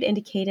third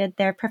indicated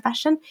their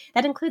profession,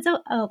 that includes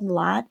a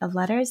lot of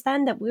letters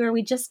then where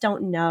we just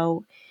don't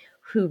know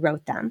who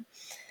wrote them.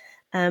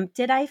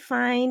 Did I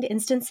find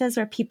instances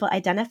where people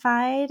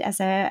identified as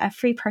a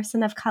free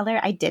person of color?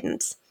 I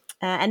didn't.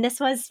 And this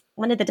was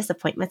one of the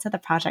disappointments of the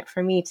project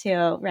for me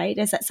too, right?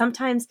 Is that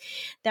sometimes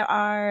there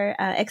are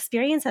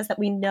experiences that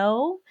we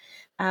know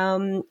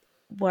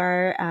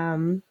were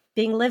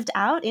being lived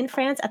out in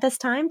France at this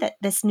time that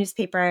this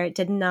newspaper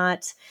did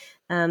not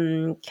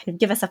kind of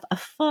give us a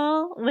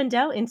full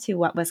window into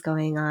what was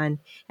going on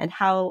and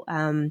how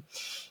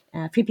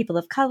free people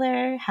of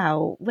color,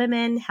 how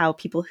women, how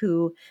people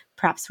who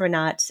perhaps were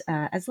not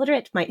as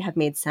literate might have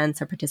made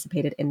sense or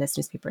participated in this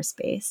newspaper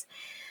space.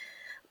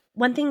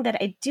 One thing that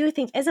I do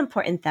think is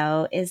important,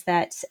 though, is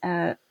that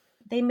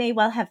they may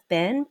well have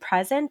been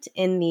present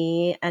in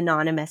the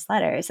anonymous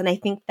letters. And I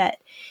think that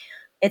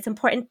it's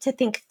important to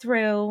think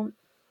through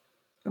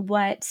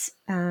what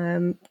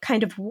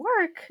kind of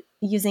work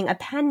using a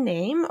pen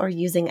name or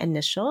using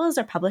initials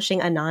or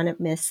publishing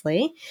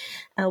anonymously,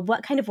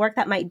 what kind of work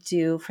that might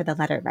do for the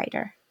letter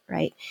writer,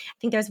 right? I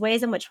think there's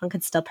ways in which one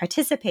could still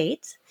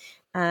participate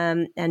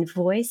and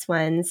voice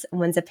one's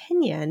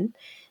opinion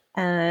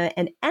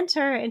and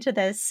enter into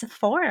this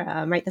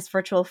forum, right? This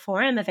virtual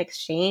forum of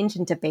exchange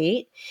and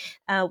debate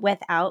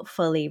without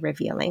fully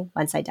revealing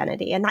one's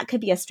identity. And that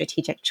could be a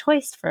strategic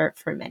choice for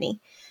many.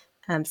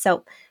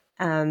 So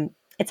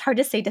it's hard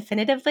to say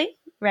definitively,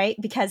 right?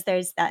 Because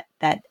there's that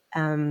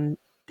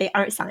they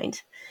aren't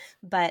signed.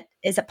 But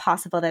is it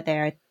possible that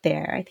they're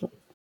there? I think.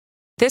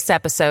 This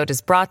episode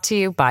is brought to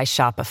you by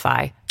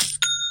Shopify.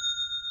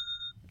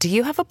 Do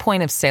you have a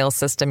point of sale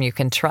system you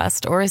can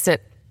trust, or is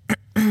it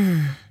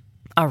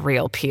a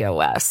real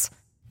POS?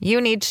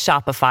 You need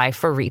Shopify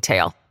for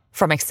retail.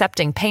 From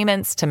accepting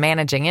payments to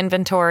managing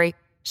inventory,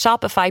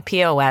 Shopify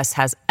POS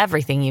has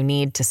everything you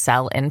need to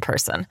sell in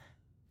person.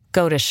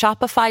 Go to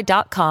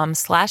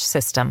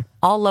shopify.com/system,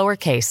 all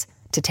lowercase,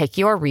 to take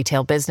your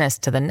retail business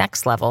to the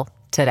next level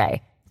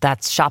today.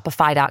 That's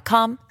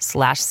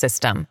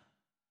shopify.com/system.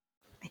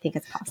 I think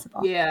it's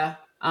possible. Yeah.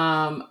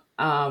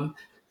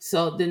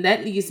 So then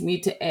that leads me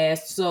to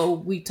ask, so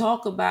we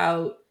talk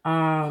about,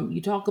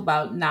 you talk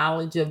about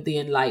knowledge of the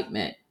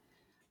Enlightenment.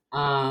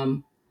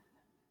 In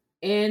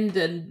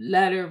the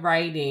letter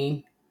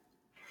writing,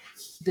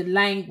 the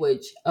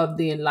language of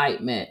the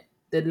Enlightenment,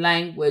 the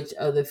language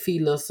of the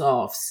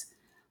philosophes.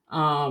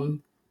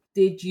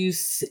 Did you,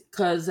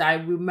 because I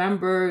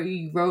remember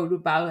you wrote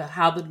about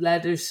how the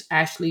letters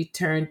actually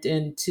turned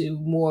into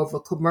more of a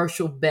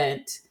commercial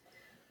bent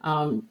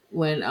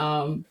when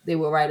they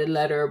would write a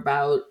letter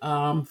about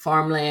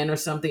farmland or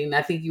something.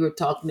 I think you were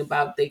talking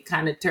about they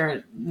kind of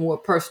turned more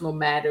personal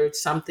matters,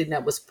 something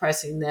that was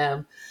pressing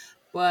them.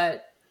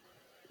 But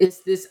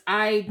it's this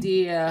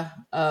idea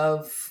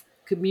of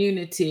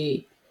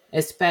community,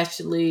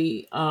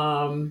 especially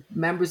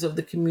members of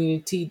the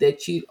community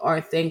that you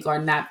think are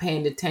not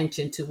paying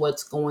attention to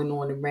what's going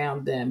on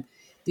around them.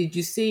 Did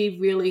you see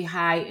really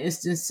high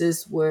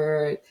instances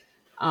where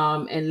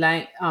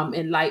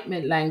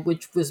Enlightenment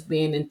language was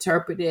being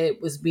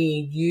interpreted, was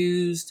being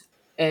used,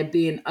 and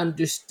being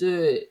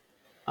understood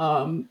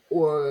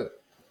or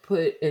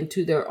put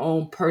into their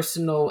own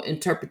personal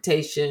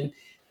interpretation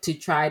to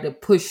try to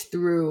push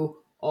through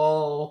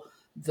all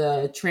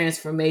the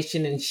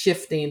transformation and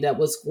shifting that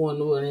was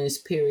going on in this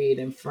period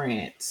in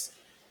France?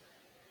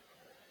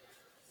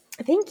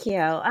 Thank you.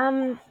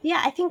 Yeah,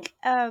 I think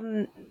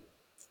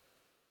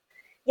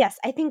Yes,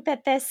 I think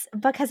that this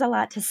book has a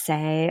lot to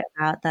say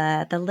about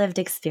the lived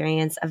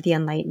experience of the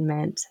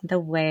Enlightenment, the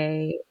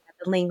way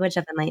the language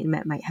of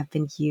Enlightenment might have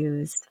been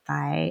used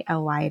by a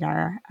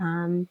wider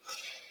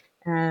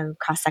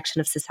cross section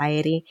of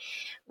society.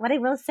 What I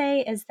will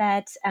say is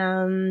that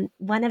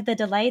one of the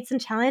delights and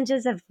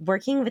challenges of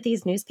working with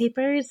these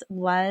newspapers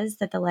was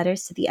that the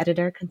letters to the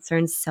editor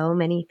concerned so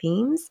many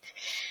themes.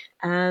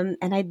 And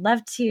I'd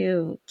love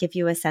to give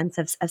you a sense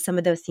of some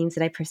of those themes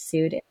that I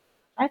pursued in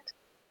the project.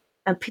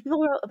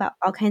 People wrote about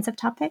all kinds of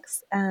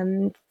topics,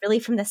 really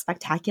from the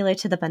spectacular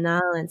to the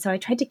banal. And so I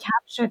tried to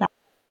capture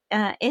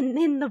that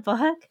in the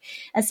book,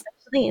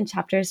 especially in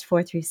chapters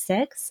 4 through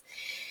 6.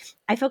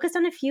 I focused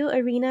on a few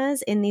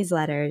arenas in these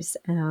letters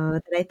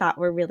that I thought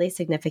were really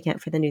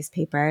significant for the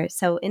newspaper.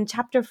 So in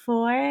chapter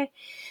 4,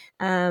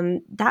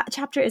 that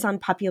chapter is on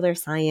popular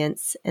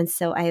science. And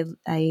so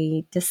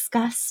I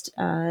discussed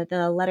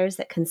the letters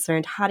that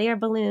concerned hot air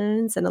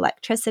balloons and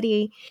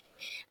electricity,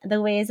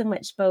 the ways in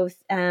which both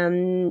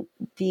the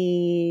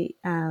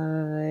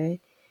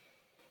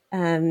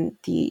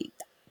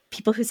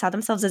people who saw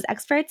themselves as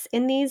experts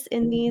in these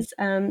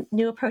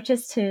new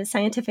approaches to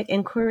scientific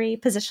inquiry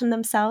positioned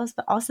themselves,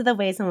 but also the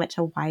ways in which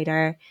a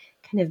wider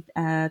kind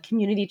of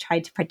community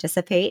tried to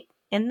participate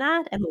in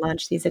that and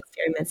launch these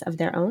experiments of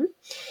their own.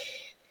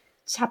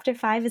 Chapter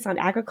 5 is on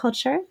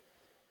agriculture,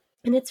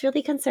 and it's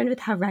really concerned with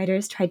how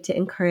writers tried to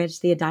encourage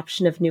the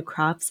adoption of new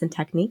crops and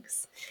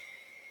techniques.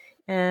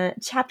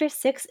 Chapter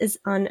 6 is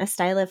on a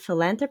style of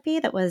philanthropy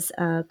that was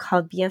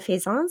called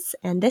bienfaisance,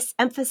 and this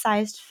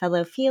emphasized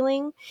fellow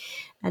feeling,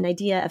 an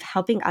idea of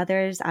helping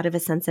others out of a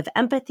sense of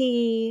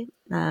empathy,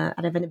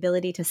 out of an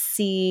ability to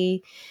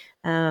see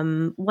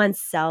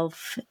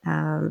oneself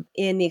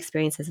in the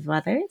experiences of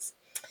others.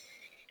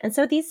 And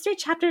so these 3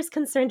 chapters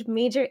concerned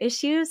major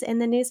issues in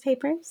the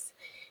newspapers.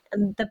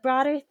 And the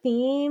broader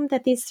theme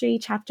that these 3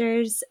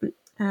 chapters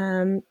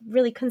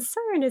really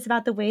concern is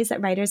about the ways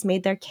that writers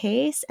made their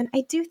case. And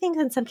I do think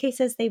in some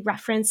cases they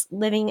reference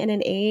living in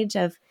an age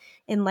of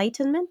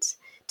enlightenment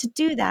to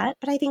do that.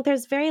 But I think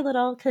there's very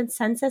little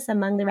consensus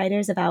among the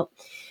writers about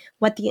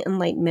what the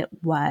Enlightenment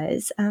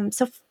was.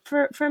 So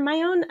for my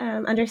own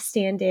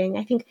understanding,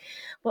 I think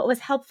what was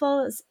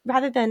helpful is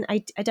rather than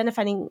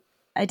identifying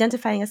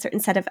a certain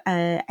set of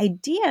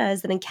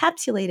ideas that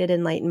encapsulated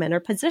Enlightenment or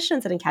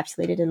positions that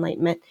encapsulated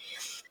Enlightenment,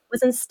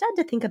 was instead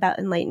to think about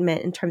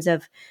Enlightenment in terms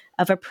of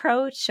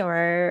approach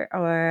or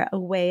a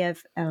way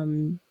of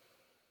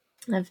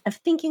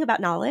thinking about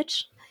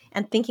knowledge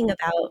and thinking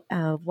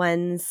about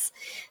one's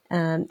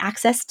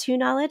access to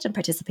knowledge and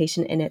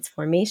participation in its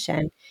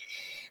formation.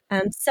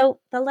 So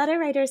the letter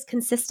writers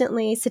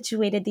consistently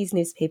situated these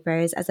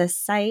newspapers as a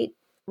site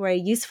where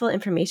useful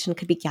information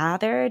could be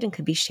gathered and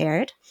could be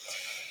shared.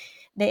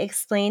 They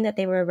explained that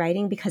they were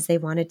writing because they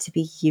wanted to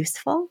be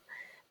useful.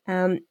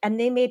 And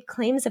they made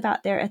claims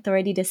about their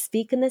authority to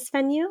speak in this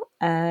venue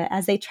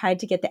as they tried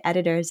to get the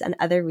editors and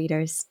other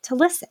readers to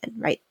listen,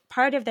 right?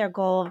 Part of their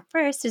goal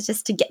first is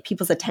just to get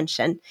people's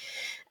attention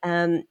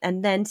and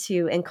then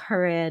to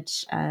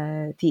encourage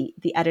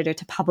the editor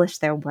to publish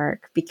their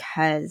work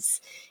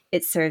because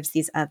it serves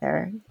these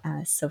other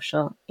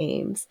social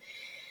aims.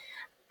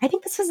 I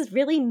think this was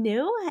really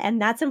new,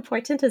 and that's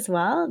important as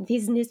well.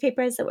 These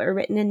newspapers that were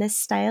written in this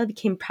style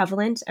became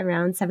prevalent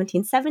around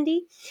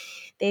 1770.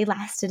 They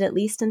lasted at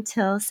least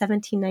until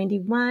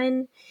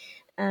 1791.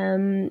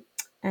 And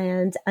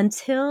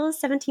until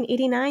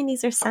 1789,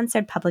 these are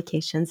censored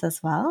publications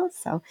as well.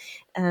 So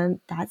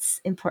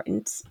that's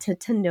important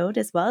to note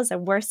as well, as there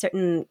were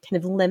certain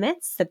kind of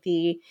limits that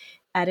the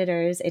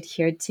editors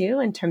adhered to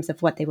in terms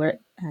of what they were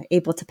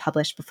able to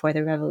publish before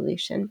the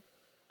Revolution.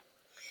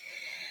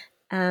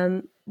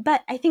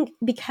 But I think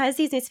because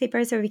these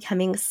newspapers are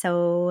becoming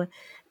so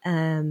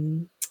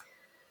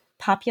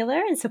popular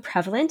and so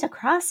prevalent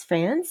across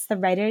France, the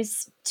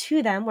writers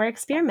to them were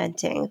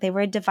experimenting. They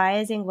were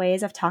devising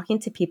ways of talking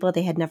to people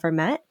they had never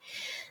met,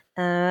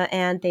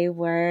 and they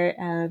were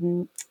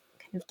kind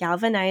of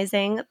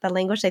galvanizing the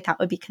language they thought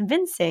would be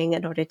convincing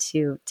in order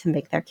to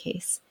make their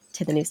case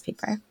to the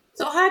newspaper.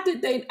 So how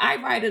did I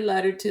write a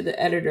letter to the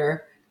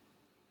editor.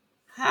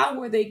 How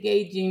were they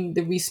gauging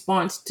the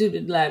response to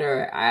the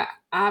letter? I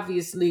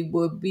obviously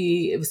would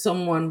be if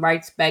someone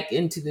writes back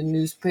into the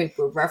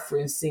newspaper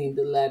referencing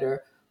the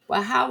letter.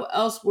 But how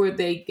else were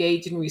they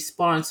gauging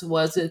response?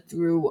 Was it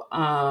through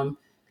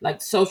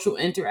like social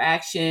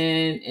interaction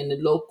in the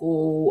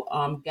local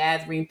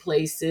gathering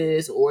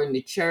places or in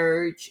the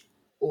church?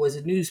 Or was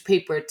a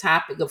newspaper a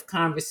topic of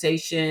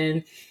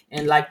conversation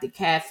in like the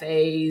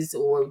cafes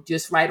or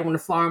just right on the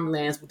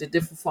farmlands with the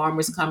different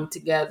farmers coming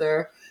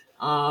together?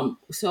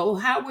 So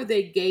how were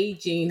they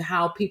gauging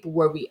how people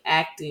were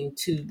reacting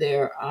to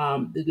their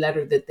the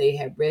letter that they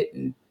had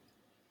written?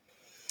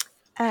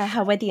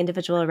 How would the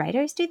individual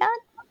writers do that?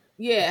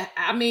 Yeah,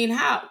 I mean,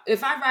 how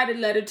if I write a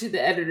letter to the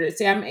editor,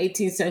 say I'm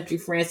 18th century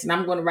France, and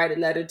I'm going to write a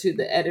letter to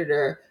the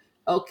editor.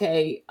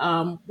 Okay,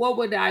 what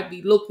would I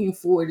be looking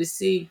for to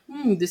see?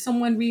 Did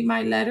someone read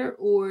my letter,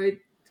 or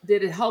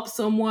did it help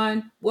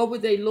someone? What were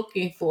they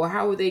looking for?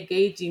 How were they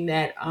gauging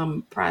that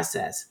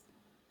process?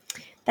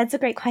 That's a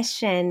great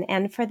question.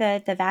 And for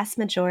the vast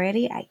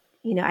majority,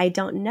 I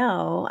don't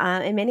know.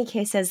 In many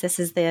cases, this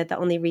is the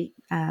only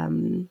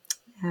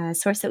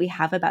source that we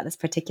have about this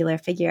particular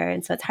figure,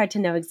 and so it's hard to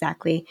know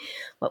exactly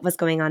what was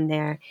going on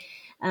there.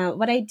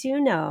 What I do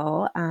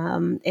know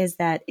is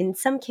that in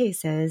some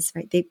cases,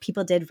 right,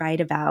 people did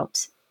write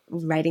about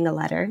writing a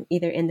letter,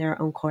 either in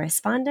their own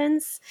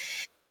correspondence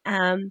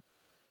um,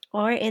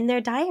 or in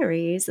their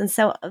diaries. And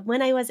so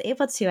when I was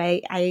able to,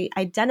 I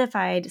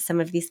identified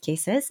some of these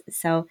cases.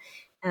 So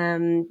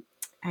um,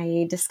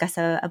 I discuss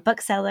a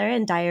bookseller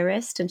and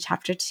diarist in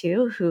chapter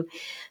 2 who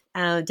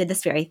did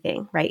this very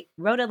thing, right?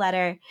 Wrote a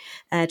letter,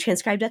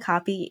 transcribed a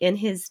copy in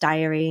his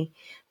diary,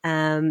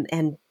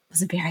 and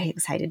was very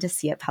excited to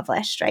see it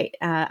published, right,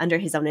 under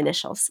his own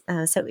initials.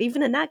 So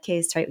even in that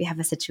case, right, we have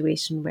a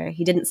situation where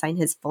he didn't sign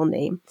his full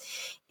name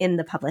in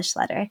the published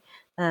letter,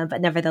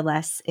 but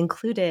nevertheless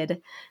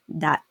included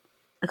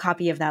a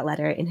copy of that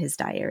letter in his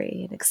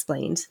diary and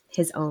explained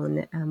his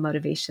own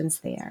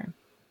motivations there.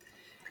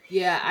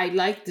 Yeah, I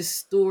like the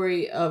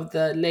story of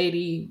the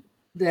lady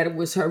that it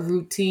was her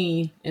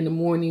routine in the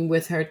morning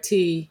with her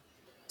tea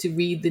to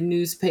read the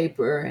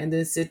newspaper and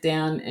then sit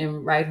down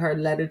and write her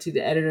letter to the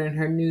editor, and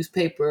her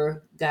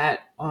newspaper got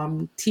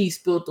tea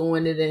spilled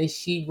on it, and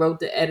she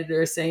wrote the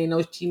editor saying,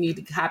 oh, she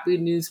needed a copy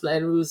of the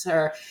newsletter. It was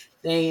her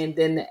thing, and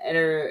then the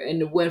editor,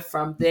 and it went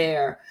from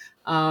there.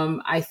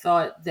 I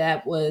thought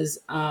that was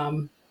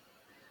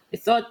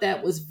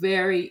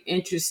very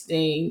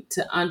interesting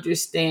to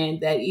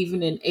understand that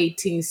even in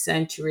 18th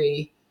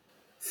century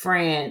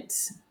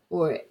France,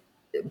 or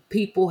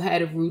people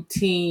had a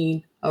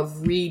routine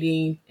of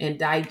reading and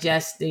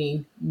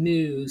digesting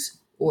news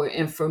or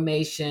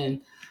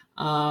information,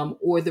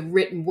 or the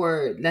written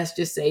word. Let's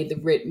just say the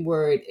written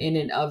word in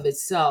and of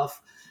itself.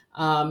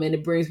 And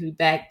it brings me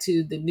back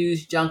to the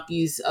news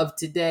junkies of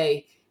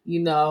today.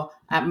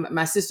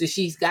 My sister,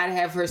 she's got to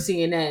have her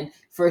CNN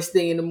first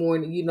thing in the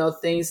morning,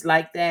 things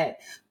like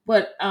that.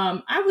 But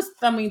I was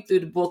thumbing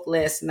through the book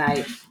last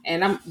night,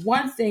 and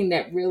one thing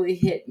that really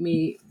hit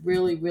me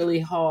really,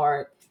 really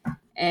hard,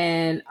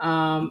 and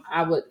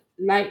I would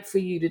like for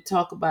you to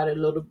talk about it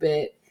a little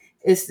bit,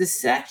 is the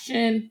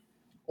section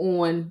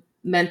on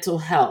mental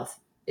health.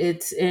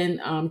 It's in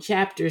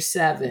chapter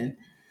 7,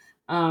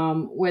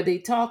 where they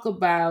talk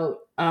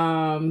about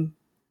the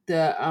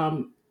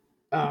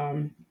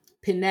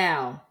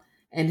Pinnell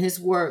and his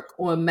work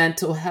on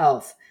mental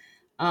health,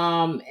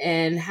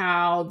 and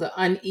how the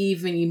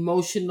uneven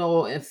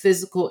emotional and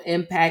physical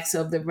impacts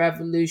of the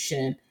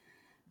revolution.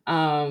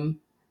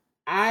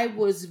 I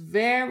was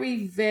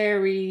very,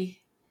 very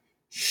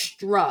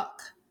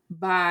struck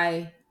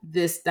by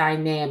this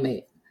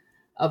dynamic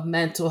of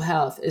mental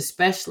health,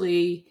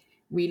 especially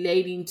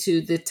relating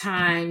to the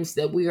times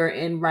that we are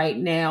in right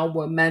now,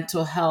 where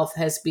mental health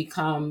has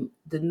become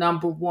the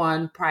number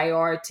one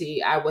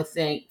priority, I would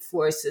think,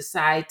 for a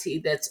society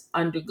that's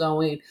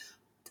undergoing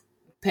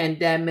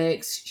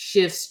pandemics,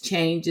 shifts,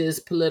 changes,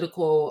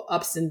 political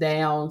ups and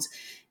downs.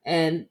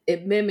 And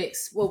it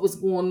mimics what was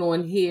going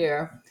on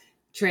here: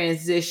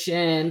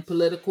 transition,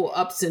 political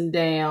ups and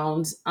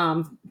downs,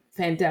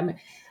 pandemic.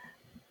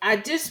 I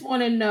just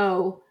want to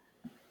know,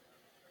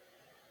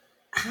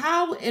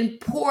 how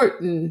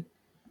important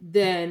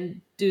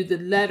then do the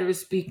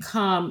letters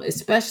become,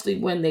 especially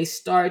when they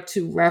start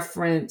to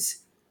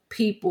reference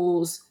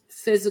people's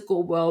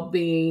physical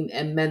well-being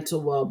and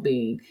mental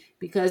well-being?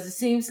 Because it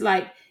seems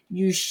like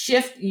you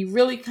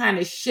really kind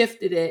of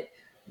shifted it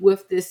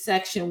with this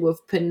section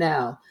with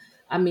Pinnell.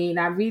 I mean,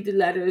 I read the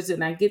letters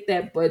and I get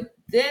that, but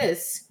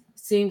this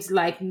seems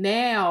like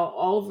now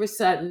all of a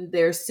sudden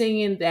they're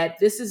seeing that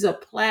this is a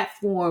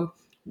platform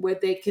where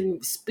they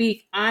can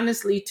speak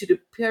honestly to the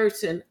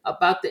person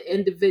about the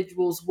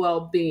individual's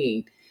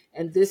well-being.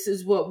 And this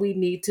is what we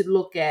need to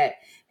look at.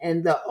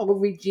 And the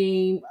old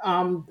regime,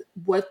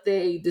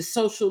 the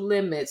social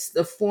limits,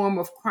 the form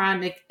of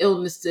chronic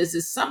illnesses,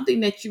 is something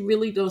that you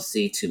really don't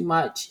see too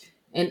much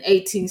in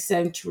 18th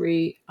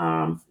century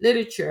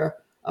literature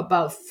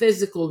about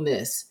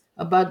physicalness,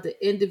 about the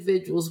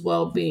individual's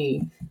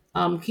well-being.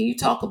 Can you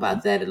talk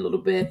about that a little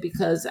bit?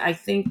 Because I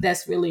think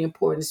that's really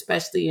important,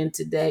 especially in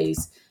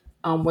today's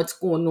what's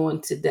going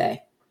on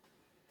today.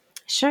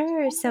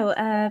 Sure. So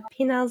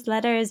Pinnell's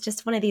letter is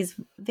just one of these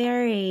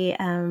very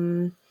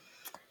kind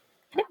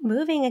of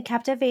moving and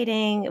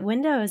captivating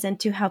windows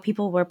into how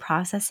people were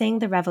processing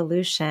the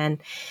revolution.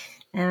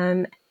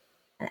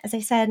 As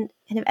I said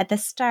kind of at the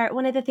start,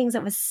 one of the things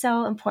that was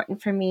so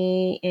important for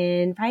me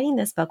in writing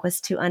this book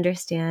was to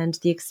understand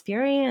the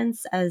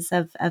experience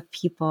of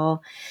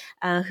people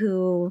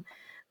who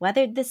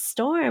weathered the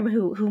storm,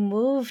 who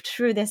moved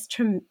through this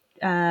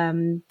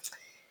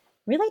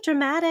really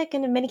dramatic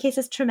and in many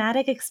cases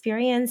traumatic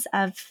experience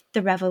of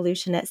the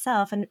revolution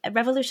itself. And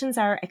revolutions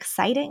are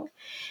exciting.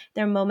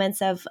 They're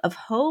moments of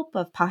hope,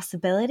 of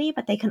possibility,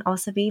 but they can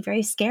also be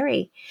very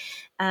scary.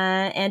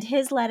 And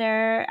his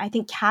letter, I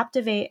think,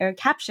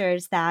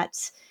 captures that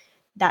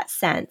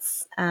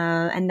sense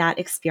and that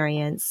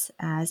experience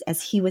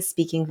as he was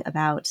speaking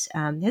about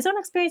his own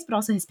experience, but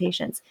also his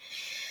patients.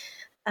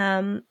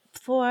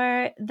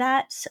 For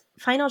that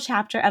final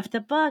chapter of the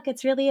book,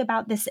 it's really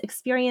about this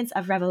experience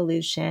of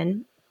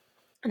revolution.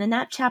 And in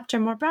that chapter,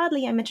 more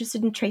broadly, I'm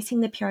interested in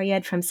tracing the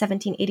period from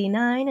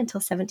 1789 until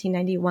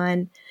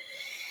 1791.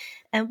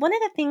 And one of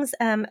the things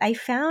I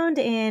found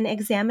in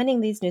examining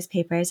these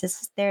newspapers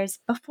is there's,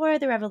 before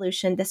the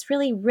revolution, this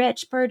really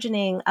rich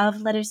burgeoning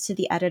of letters to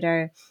the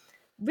editor,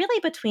 really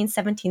between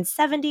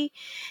 1770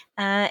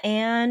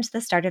 and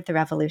the start of the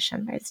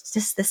revolution. It's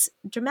just this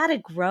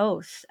dramatic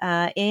growth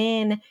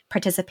in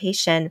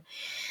participation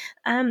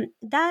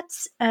that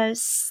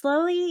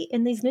slowly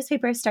in these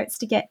newspapers starts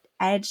to get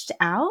edged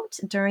out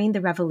during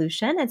the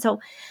revolution. And so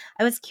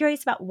I was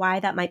curious about why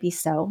that might be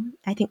so.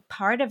 I think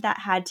part of that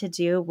had to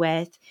do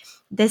with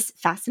this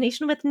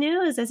fascination with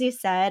news, as you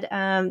said,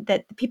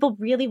 that people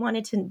really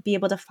wanted to be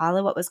able to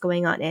follow what was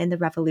going on in the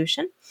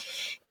revolution.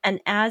 And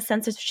as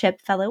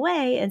censorship fell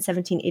away in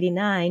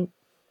 1789,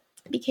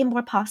 it became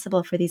more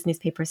possible for these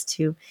newspapers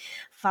to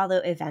follow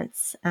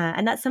events.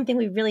 And that's something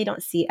we really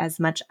don't see as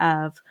much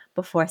of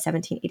before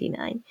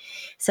 1789.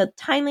 So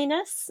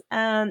timeliness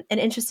and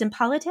interest in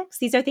politics,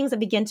 these are things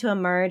that begin to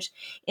emerge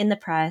in the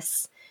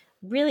press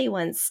really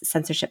once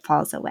censorship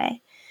falls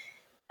away.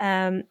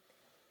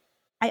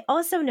 I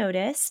also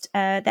noticed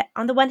that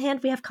on the one hand,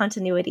 we have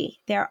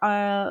continuity. There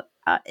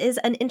is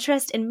an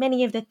interest in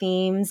many of the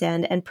themes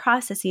and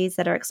processes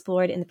that are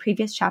explored in the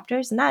previous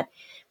chapters, and that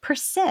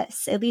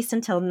persists at least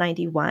until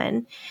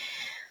 91.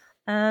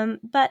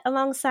 But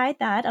alongside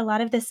that, a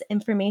lot of this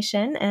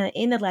information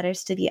in the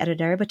letters to the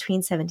editor between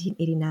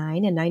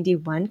 1789 and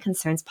 91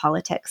 concerns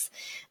politics.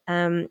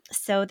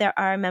 So there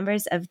are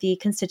members of the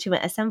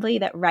Constituent Assembly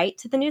that write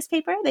to the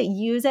newspaper, that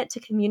use it to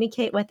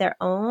communicate with their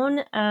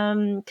own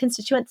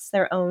constituents,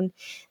 their own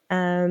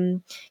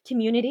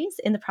communities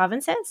in the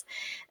provinces.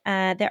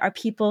 There are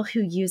people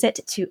who use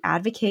it to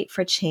advocate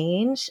for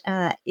change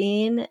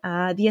in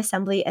the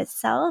assembly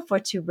itself, or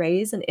to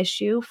raise an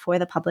issue for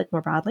the public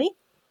more broadly.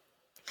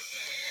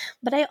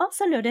 But I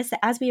also noticed that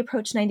as we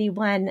approach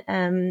 91,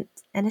 and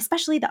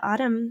especially the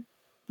autumn,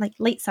 like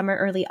late summer,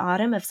 early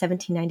autumn of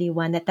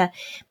 1791, that the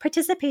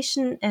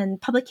participation and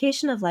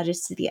publication of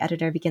letters to the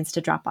editor begins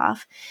to drop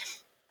off.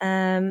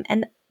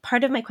 And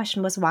part of my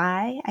question was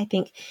why. I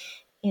think,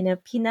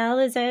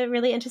 Pinel is a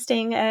really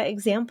interesting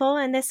example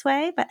in this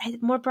way. But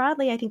more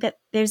broadly, I think that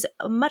there's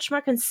much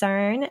more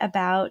concern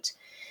about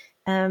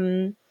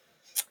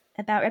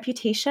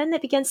reputation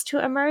that begins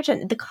to emerge,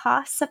 and the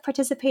costs of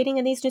participating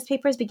in these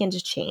newspapers begin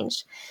to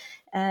change.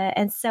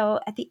 And so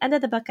at the end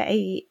of the book,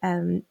 I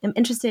am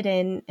interested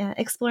in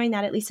exploring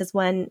that, at least as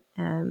one,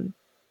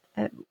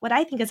 what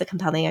I think is a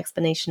compelling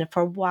explanation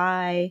for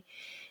why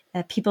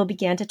people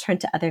began to turn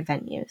to other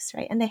venues,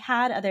 right? And they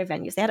had other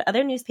venues. They had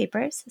other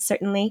newspapers,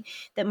 certainly,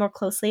 that more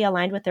closely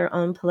aligned with their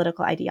own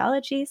political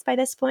ideologies by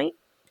this point.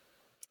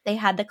 They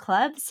had the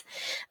clubs,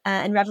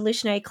 and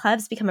revolutionary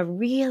clubs become a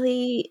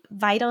really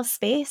vital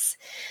space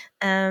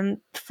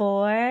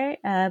for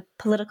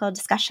political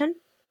discussion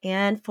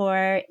and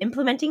for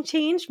implementing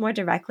change more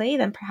directly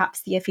than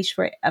perhaps the affiche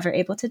were ever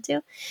able to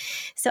do.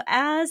 So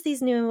as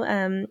these new,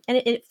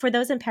 for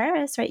those in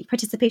Paris, right,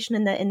 participation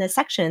in the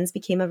sections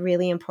became a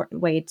really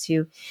important way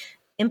to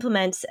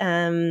implement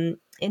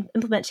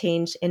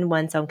change in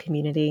one's own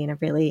community in a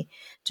really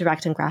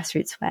direct and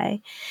grassroots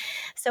way.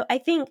 So I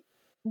think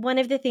one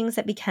of the things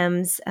that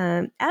becomes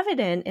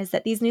evident is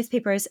that these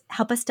newspapers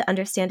help us to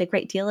understand a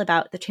great deal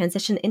about the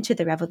transition into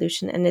the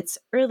revolution in its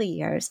early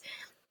years.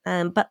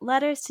 But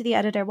letters to the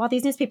editor, while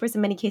these newspapers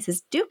in many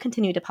cases do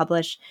continue to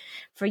publish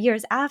for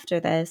years after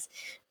this,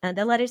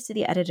 the letters to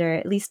the editor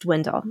at least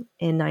dwindle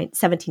in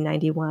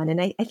 1791.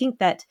 And I think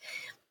that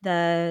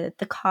the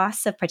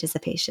costs of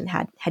participation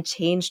had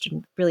changed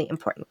in really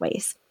important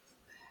ways.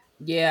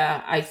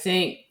 Yeah, I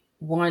think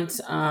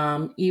once,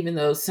 even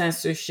though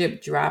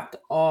censorship dropped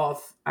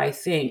off, I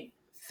think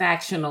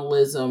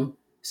factionalism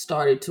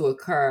started to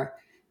occur,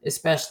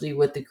 especially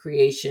with the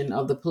creation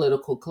of the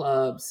political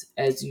clubs,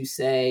 as you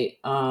say.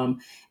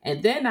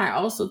 And then I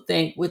also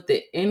think with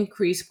the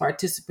increased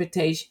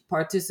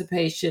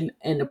participation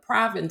in the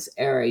province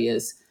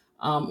areas,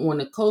 on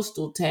the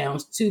coastal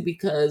towns too,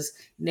 because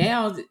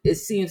now it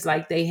seems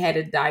like they had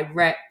a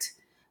direct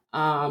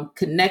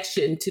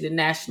connection to the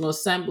National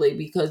Assembly,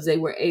 because they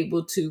were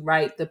able to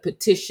write the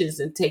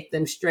petitions and take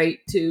them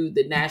straight to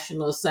the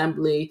National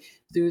Assembly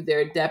through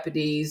their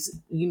deputies,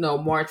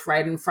 march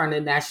right in front of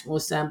the National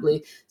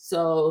Assembly.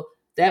 So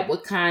that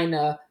would kind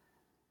of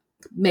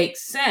make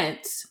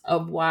sense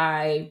of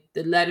why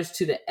the letters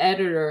to the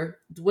editor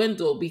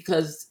dwindled,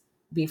 because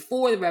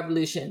before the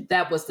revolution,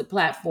 that was the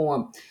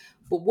platform.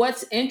 But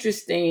what's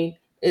interesting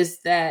is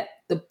that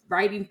the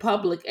writing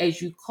public,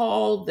 as you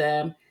call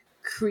them,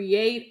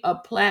 create a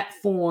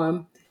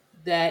platform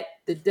that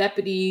the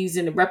deputies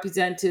and the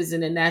representatives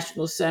in the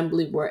National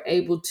Assembly were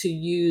able to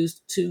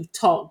use to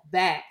talk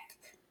back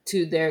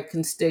to their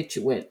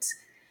constituents.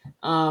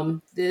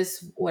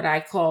 This, what I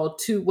call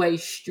two-way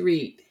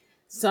street.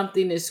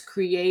 Something is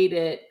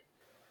created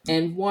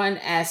in one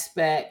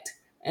aspect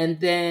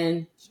and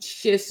then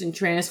shifts and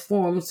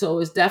transforms. So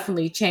it's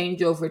definitely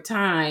change over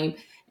time.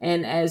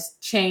 And as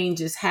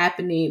change is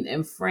happening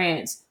in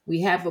France,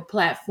 we have a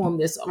platform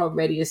that's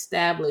already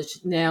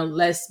established. Now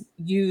let's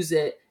use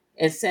it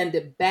and send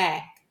it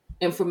back,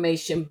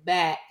 information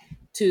back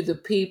to the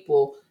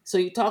people. So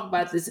you talk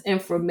about this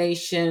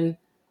information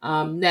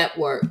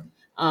network.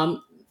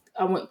 Um,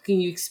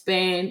 can you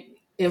expand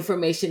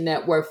information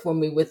network for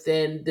me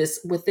within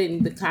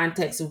the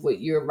context of what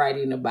you're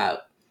writing about?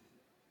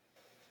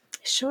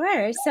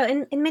 Sure. So,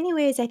 in many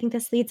ways, I think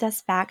this leads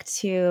us back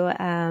to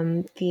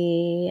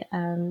the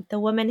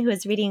woman who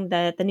was reading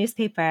the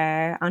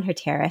newspaper on her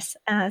terrace.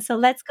 So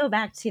let's go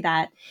back to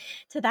that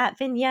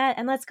vignette,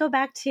 and let's go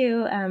back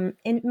to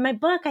in my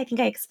book. I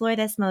think I explore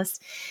this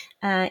most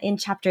in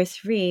chapter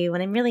 3,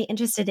 when I'm really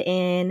interested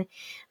in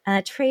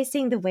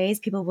tracing the ways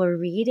people were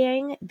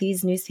reading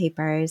these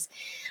newspapers.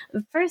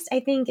 First,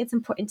 I think it's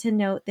important to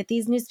note that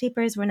these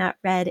newspapers were not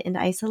read in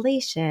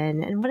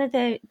isolation, and one of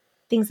the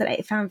things that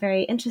I found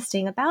very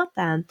interesting about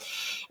them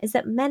is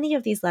that many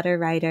of these letter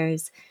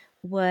writers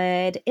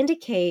would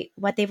indicate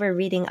what they were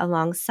reading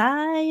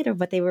alongside or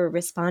what they were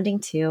responding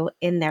to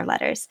in their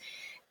letters.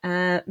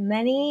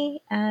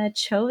 Many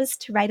chose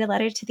to write a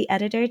letter to the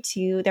editor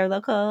to their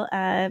local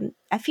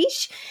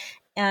affiche,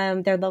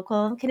 their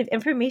local kind of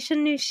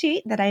information news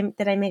sheet that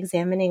I'm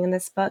examining in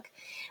this book,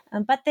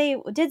 but they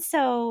did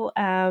so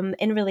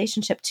in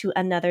relationship to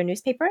another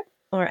newspaper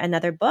or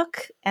another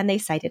book, and they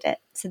cited it.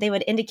 So they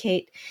would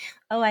indicate,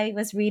 oh, I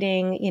was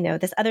reading,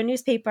 this other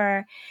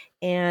newspaper,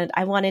 and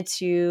I wanted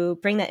to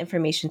bring that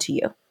information to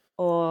you.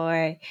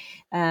 Or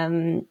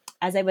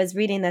as I was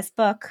reading this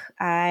book,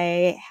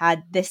 I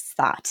had this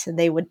thought, and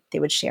they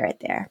would share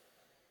it there.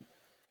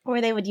 Or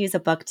they would use a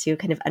book to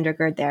kind of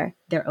undergird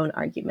their own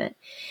argument.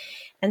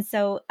 And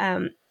so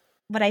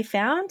what I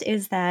found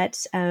is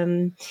that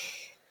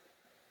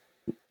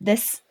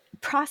this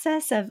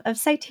process of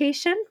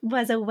citation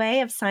was a way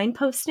of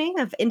signposting,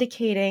 of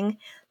indicating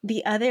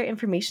the other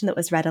information that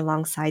was read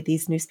alongside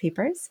these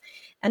newspapers.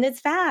 And it's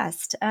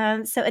vast.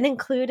 So it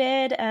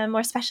included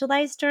more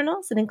specialized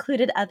journals. It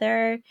included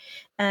other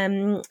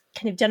kind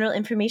of general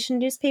information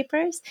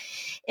newspapers.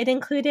 It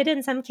included,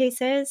 in some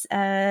cases,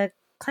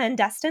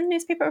 clandestine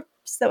newspapers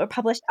that were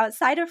published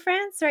outside of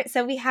France, right?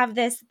 So we have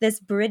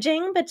this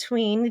bridging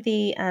between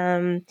the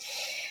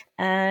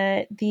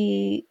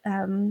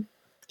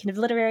kind of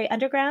literary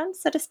underground,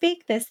 so to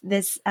speak,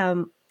 this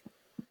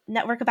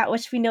network about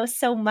which we know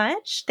so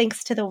much,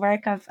 thanks to the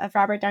work of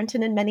Robert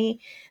Darnton and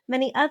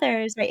many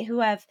others, right, who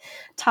have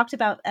talked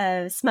about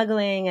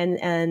smuggling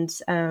and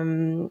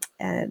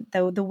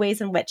the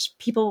ways in which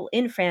people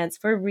in France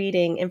were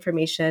reading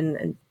information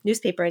and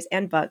newspapers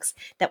and books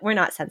that were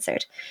not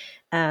censored.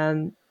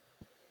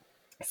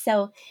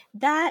 So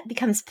that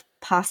becomes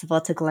possible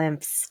to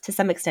glimpse to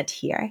some extent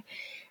here.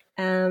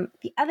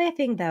 The other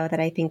thing, though,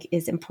 that I think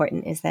is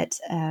important is that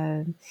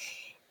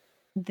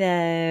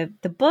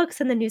the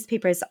books and the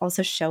newspapers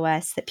also show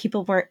us that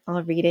people weren't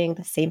all reading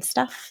the same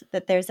stuff,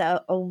 that there's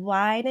a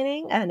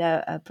widening and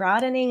a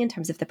broadening in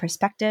terms of the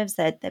perspectives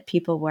that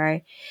people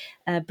were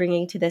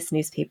bringing to this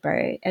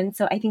newspaper. And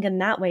so I think in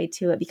that way,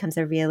 too, it becomes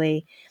a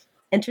really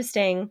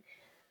interesting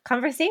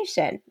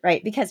conversation,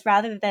 right? Because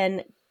rather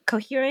than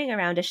cohering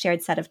around a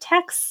shared set of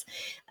texts,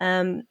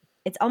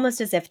 it's almost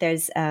as if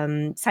there's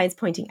signs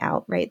pointing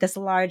out, right? This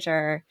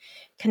larger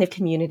kind of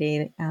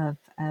community of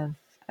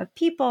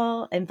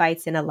people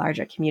invites in a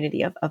larger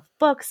community of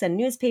books and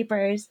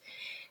newspapers.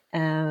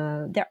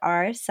 There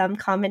are some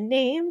common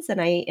names,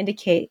 and I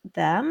indicate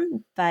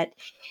them, but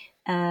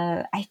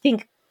I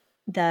think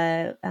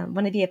the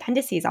one of the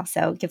appendices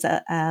also gives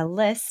a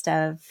list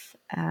of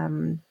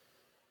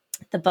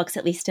the books,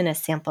 at least in a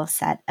sample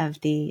set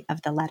of the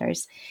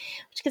letters,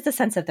 which gives a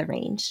sense of the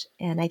range,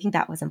 and I think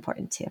that was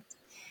important too.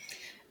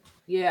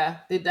 Yeah,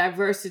 the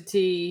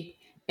diversity,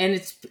 and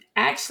it's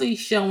actually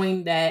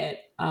showing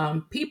that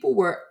people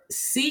were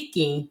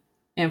seeking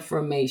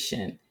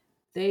information.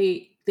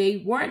 They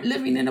weren't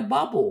living in a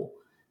bubble.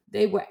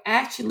 They were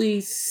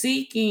actually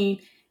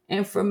seeking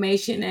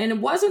information, and it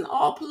wasn't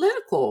all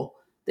political.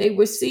 They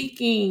were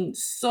seeking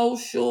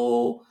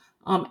social,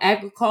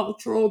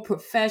 agricultural,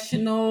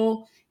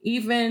 professional,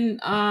 even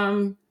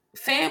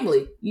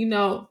family.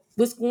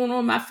 What's going on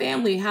in my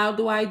family? How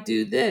do I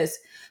do this?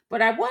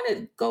 But I want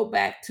to go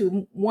back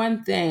to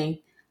one thing.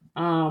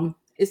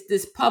 It's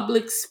this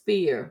public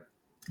sphere.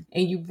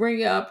 And you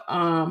bring up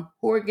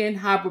Jürgen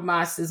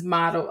Habermas's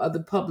model of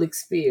the public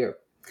sphere.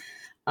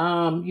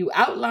 You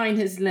outline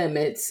his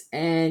limits,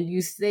 and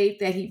you state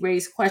that he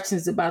raised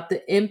questions about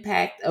the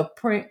impact of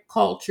print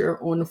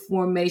culture on the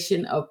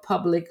formation of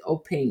public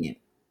opinion.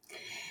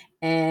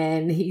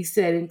 And he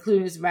said,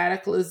 including his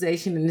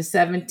radicalization in the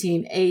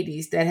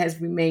 1780s, that has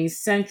remained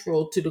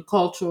central to the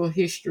cultural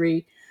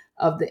history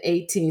of the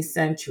 18th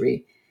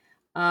century.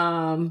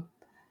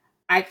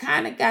 I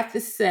kind of got the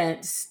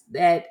sense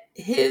that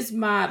his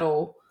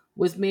model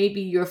was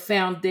maybe your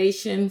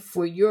foundation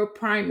for your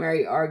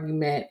primary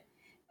argument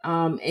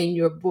in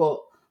your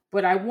book.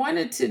 But I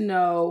wanted to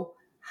know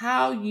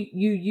how you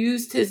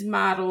used his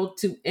model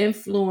to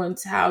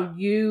influence how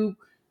you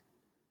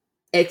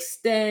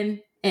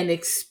extend and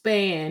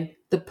expand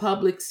the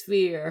public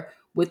sphere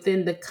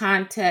within the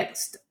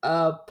context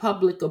of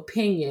public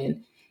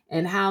opinion,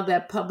 and how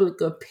that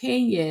public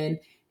opinion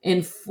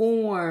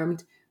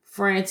informed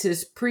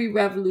France's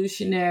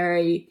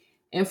pre-revolutionary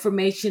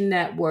information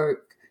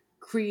network,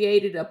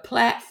 created a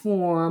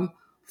platform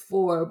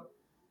for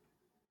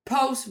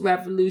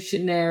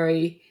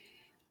post-revolutionary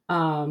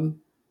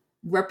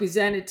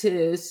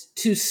representatives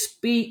to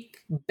speak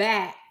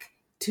back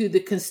to the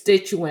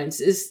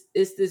constituents. It's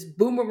this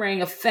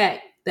boomerang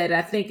effect that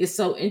I think is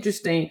so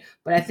interesting,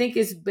 but I think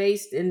it's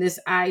based in this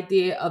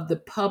idea of the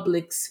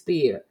public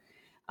sphere.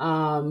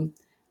 Um,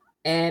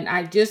 and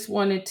I just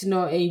wanted to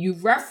know, and you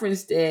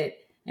referenced it,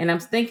 and I'm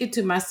thinking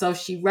to myself,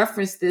 she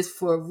referenced this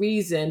for a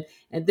reason.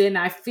 And then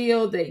I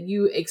feel that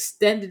you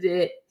extended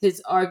it,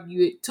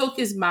 took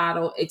his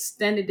model,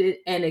 extended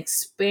it, and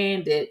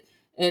expanded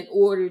in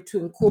order to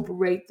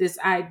incorporate this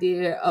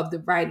idea of the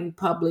writing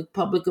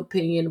public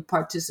opinion, and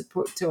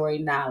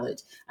participatory knowledge.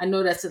 I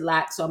know that's a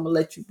lot, so I'm going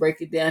to let you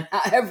break it down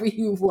however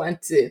you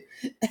want to.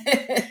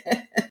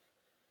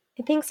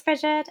 Thanks,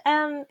 Bridget.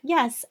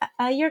 Yes,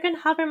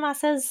 Jürgen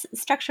Habermas's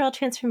structural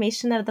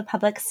transformation of the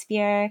public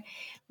sphere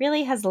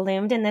really has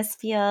loomed in this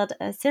field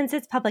since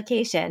its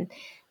publication.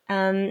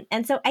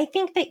 And so I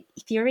think that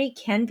theory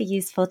can be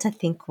useful to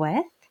think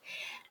with.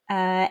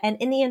 And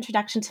in the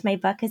introduction to my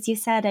book, as you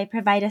said, I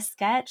provide a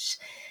sketch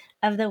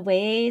of the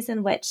ways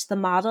in which the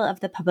model of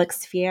the public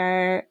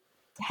sphere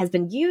has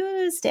been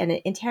used and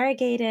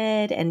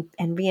interrogated and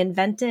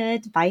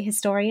reinvented by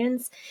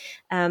historians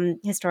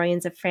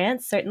of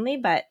France, certainly,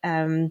 but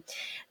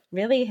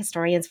really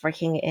historians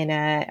working in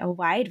a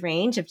wide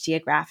range of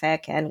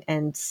geographic and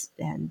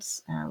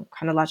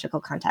chronological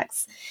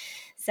contexts.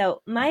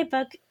 So my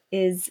book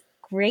is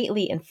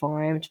greatly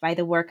informed by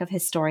the work of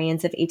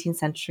historians of 18th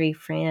century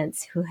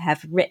France who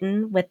have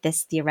written with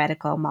this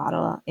theoretical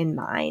model in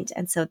mind.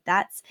 And so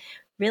that's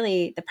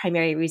really the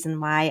primary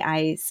reason why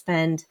I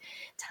spend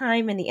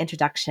time in the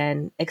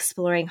introduction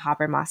exploring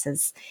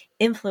Habermas's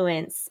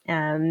influence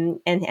and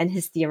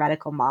his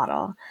theoretical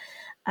model.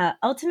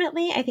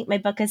 Ultimately, I think my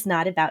book is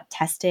not about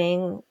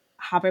testing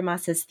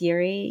Habermas's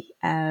theory.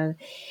 And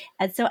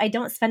so I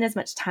don't spend as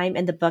much time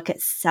in the book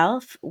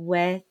itself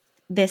with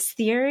this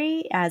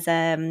theory as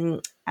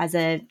a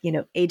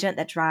agent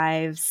that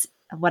drives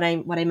what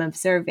I'm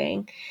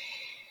observing.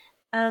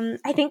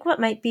 I think what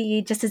might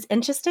be just as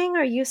interesting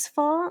or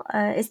useful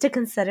is to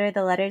consider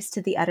the letters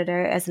to the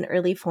editor as an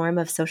early form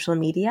of social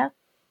media.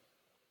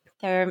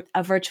 They're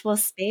a virtual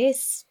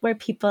space where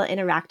people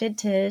interacted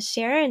to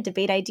share and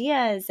debate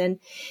ideas. And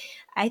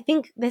I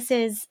think this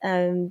is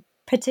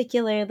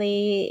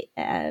particularly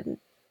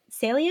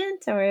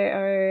salient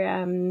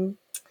or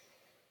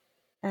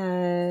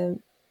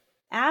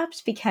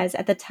apt because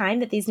at the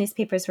time that these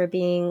newspapers were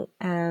beginning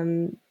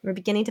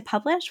to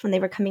publish, when they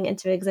were coming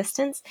into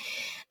existence,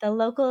 the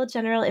local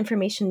general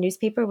information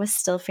newspaper was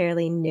still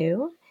fairly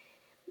new.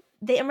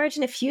 They emerged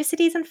in a few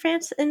cities in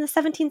France in the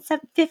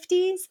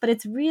 1750s, but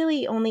it's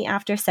really only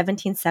after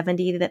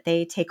 1770 that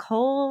they take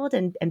hold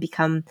and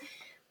become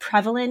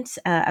prevalent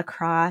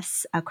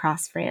across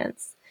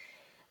France.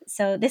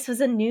 So this was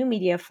a new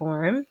media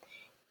form,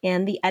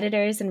 and the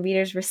editors and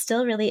readers were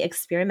still really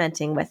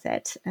experimenting with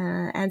it.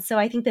 And so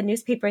I think the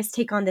newspapers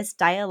take on this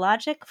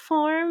dialogic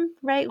form,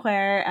 right,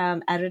 where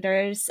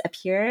editors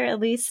appear at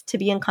least to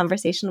be in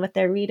conversation with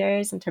their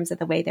readers in terms of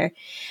the way they're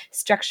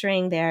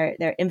structuring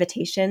their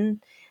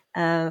invitation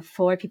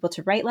for people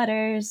to write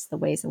letters, the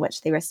ways in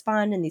which they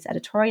respond in these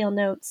editorial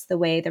notes, the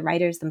way the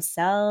writers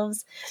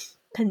themselves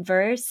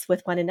converse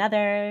with one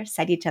another,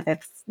 cite each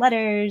other's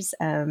letters,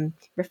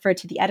 refer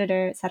to the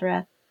editor,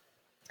 etc.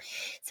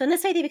 So in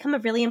this way, they become a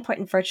really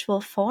important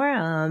virtual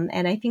forum.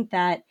 And I think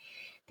that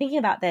thinking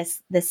about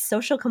this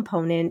social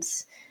component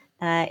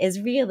is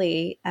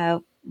really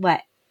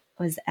what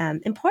was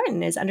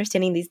important, is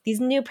understanding these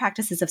new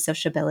practices of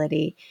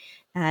sociability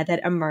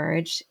that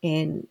emerge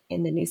in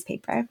the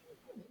newspaper.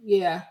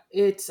 Yeah,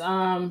 it's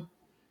I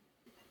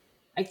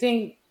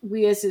think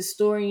we as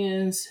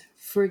historians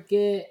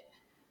forget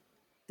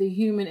the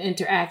human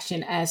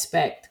interaction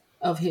aspect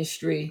of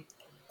history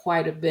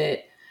quite a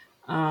bit.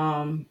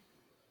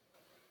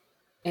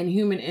 And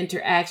human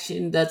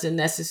interaction doesn't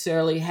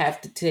necessarily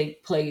have to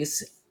take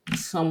place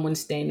someone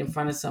staying in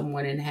front of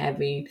someone and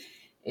having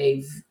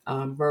a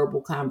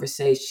verbal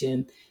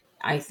conversation.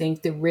 I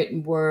think the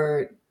written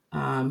word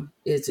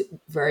is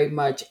very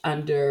much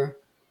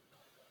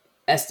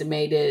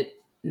underestimated,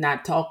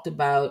 not talked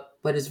about,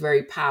 but is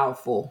very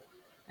powerful.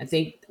 I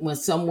think when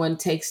someone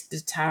takes the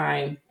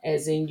time,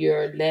 as in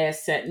your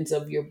last sentence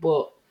of your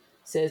book,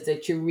 says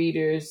that your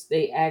readers,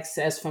 they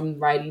access from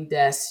writing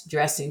desks,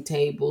 dressing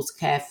tables,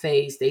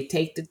 cafes. They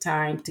take the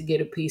time to get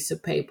a piece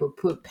of paper,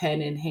 put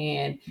pen in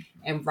hand,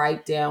 and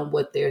write down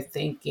what they're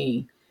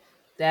thinking.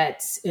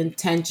 That's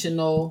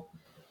intentional,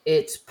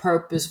 it's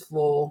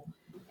purposeful,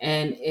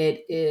 and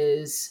it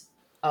is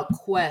a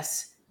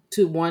quest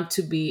to want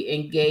to be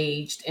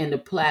engaged in a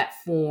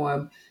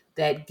platform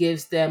that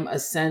gives them a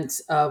sense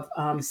of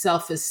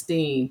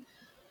self-esteem.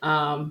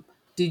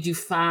 Did you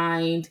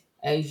find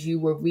as you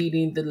were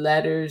reading the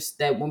letters,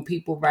 that when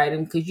people write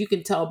them, because you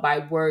can tell by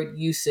word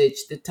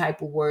usage the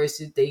type of words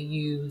that they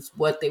use,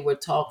 what they were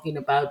talking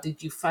about?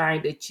 Did you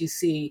find that you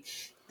see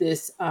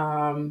this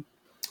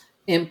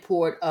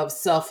import of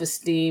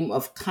self-esteem,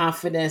 of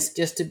confidence,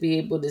 just to be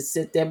able to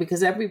sit there?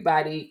 Because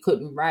everybody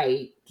couldn't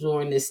write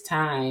during this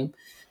time.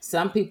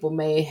 Some people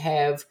may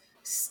have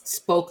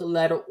spoke a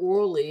letter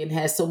orally and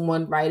had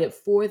someone write it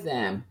for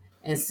them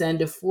and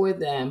send it for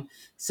them.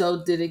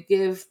 So did it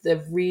give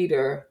the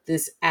reader,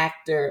 this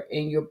actor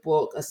in your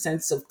book, a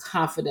sense of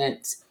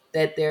confidence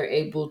that they're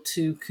able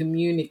to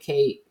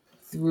communicate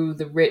through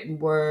the written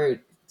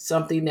word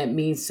something that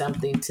means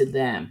something to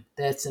them,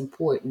 that's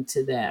important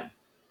to them?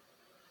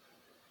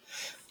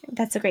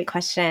 That's a great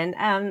question.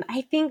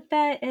 I think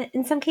that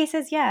in some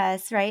cases,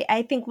 yes, right?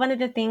 I think one of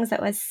the things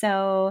that was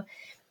so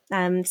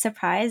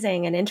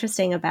surprising and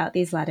interesting about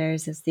these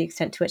letters is the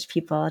extent to which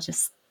people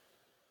just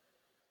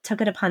took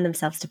it upon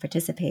themselves to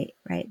participate,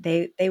 right?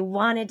 They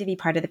wanted to be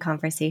part of the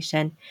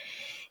conversation,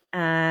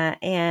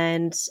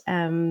 and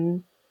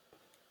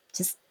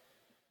just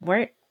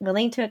weren't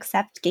willing to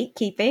accept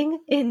gatekeeping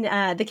in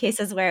the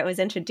cases where it was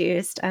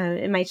introduced.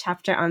 In my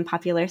chapter on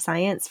popular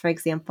science, for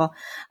example,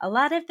 a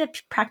lot of the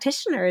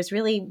practitioners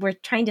really were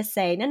trying to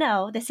say,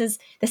 no, this is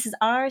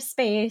our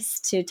space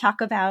to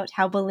talk about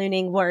how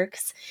ballooning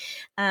works.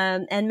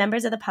 And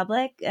members of the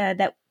public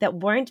that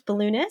weren't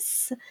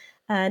balloonists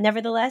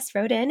nevertheless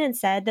wrote in and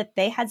said that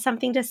they had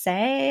something to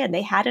say and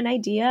they had an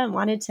idea and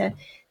wanted to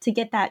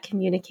get that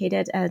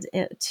communicated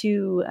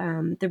to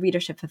the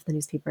readership of the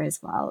newspaper as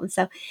well. And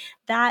so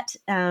that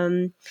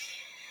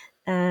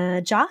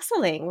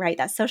jostling, right,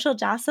 that social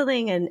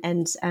jostling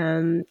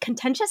and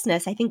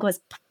contentiousness, I think, was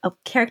a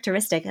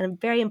characteristic and a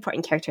very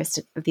important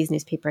characteristic of these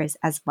newspapers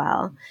as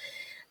well.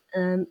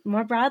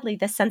 More broadly,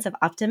 this sense of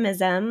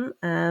optimism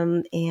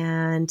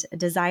and a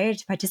desire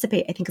to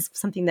participate, I think, is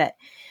something that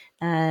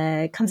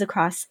comes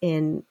across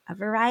in a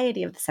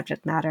variety of the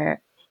subject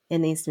matter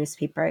in these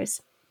newspapers.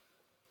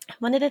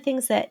 One of the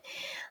things that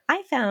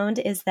I found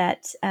is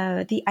that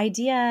the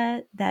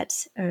idea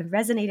that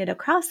resonated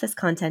across this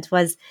content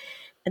was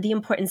the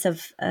importance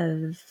of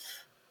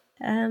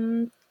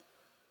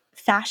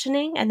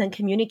fashioning and then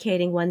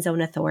communicating one's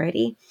own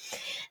authority.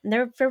 And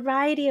there are a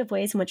variety of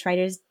ways in which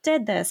writers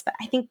did this, but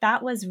I think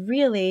that was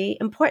really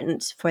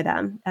important for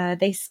them.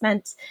 They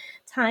spent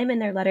time in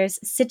their letters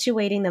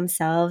situating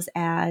themselves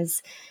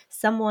as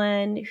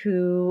someone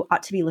who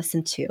ought to be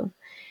listened to.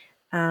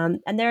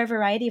 And there are a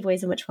variety of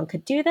ways in which one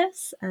could do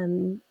this.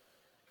 In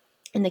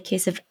the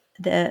case of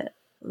the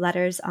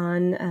letters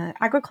on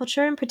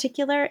agriculture in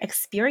particular,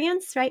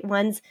 experience, right?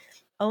 One's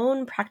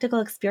own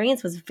practical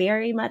experience was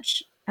very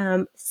much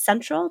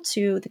central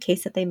to the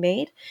case that they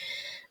made.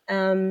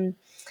 So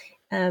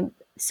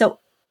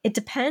it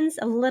depends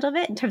a little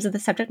bit in terms of the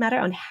subject matter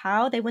on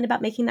how they went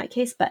about making that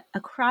case, but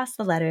across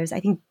the letters, I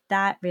think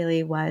that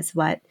really was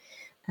what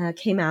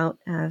came out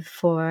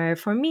for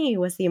me,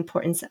 was the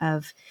importance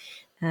of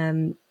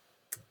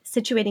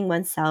situating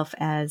oneself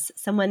as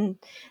someone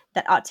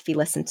that ought to be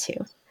listened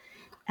to.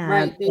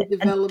 Right. They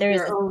developed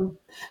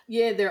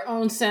their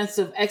own sense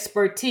of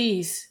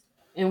expertise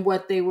in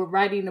what they were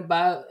writing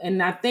about.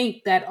 And I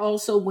think that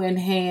also went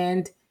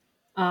hand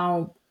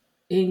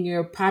in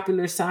your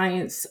popular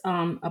science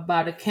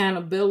about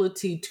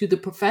accountability to the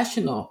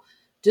professional.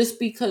 Just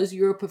because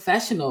you're a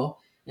professional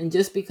and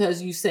just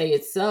because you say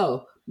it's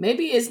so,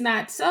 maybe it's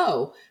not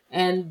so.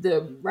 And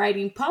the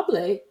writing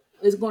public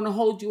is going to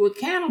hold you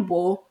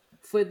accountable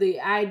for the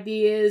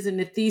ideas and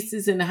the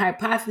thesis and the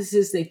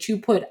hypothesis that you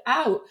put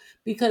out,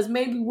 because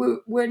maybe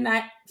we're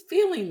not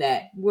feeling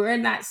that, we're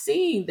not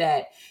seeing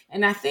that.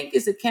 And I think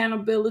it's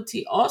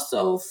accountability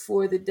also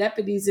for the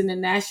deputies in the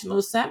National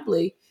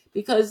Assembly,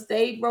 because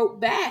they wrote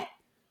back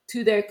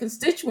to their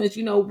constituents,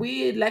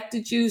 we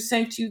elected you,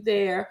 sent you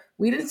there.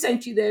 We didn't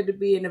send you there to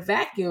be in a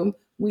vacuum.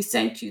 We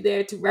sent you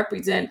there to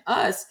represent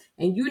us,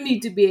 and you need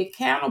to be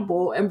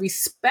accountable and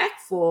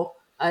respectful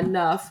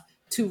enough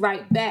to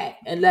write back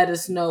and let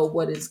us know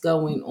what is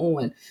going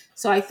on.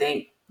 So I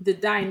think the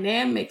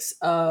dynamics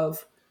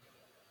of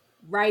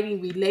writing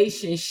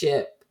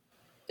relationship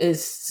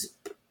is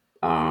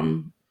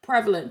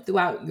prevalent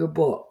throughout your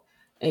book.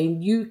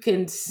 And you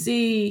can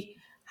see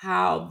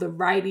how the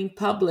writing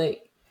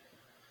public,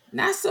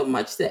 not so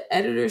much the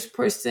editors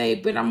per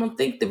se, but I'm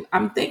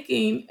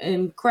thinking,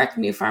 and correct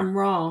me if I'm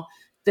wrong,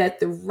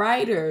 that the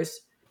writers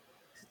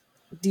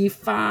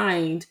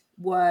defined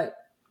what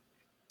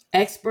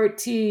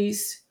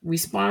expertise,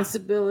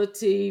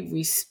 responsibility,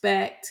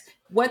 respect,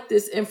 what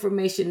this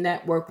information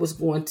network was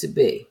going to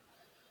be.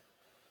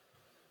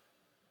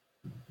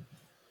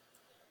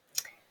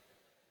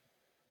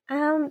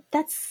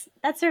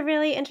 That's a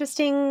really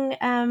interesting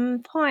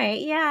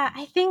point. Yeah,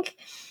 I think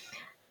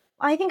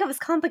it was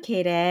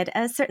complicated.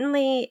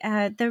 Certainly,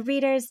 the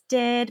readers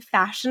did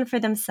fashion for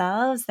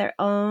themselves their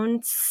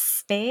own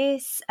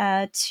space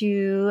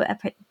to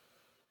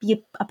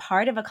be a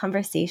part of a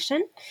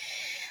conversation.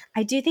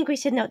 I do think we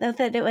should note, though,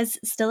 that it was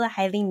still a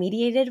highly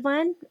mediated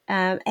one.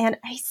 And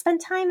I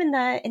spent time in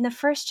the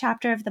first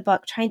chapter of the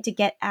book trying to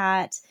get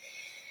at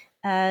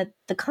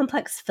the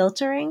complex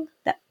filtering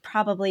that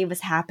probably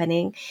was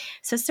happening.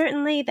 So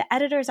certainly the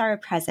editors are a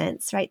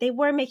presence, right? They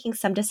were making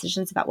some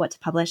decisions about what to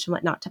publish and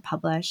what not to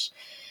publish.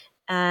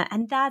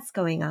 And that's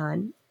going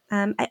on.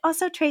 I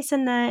also trace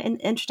in the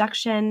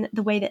introduction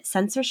the way that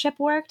censorship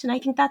worked, and I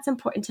think that's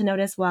important to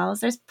note as well. So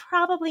there's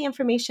probably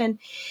information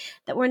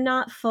that we're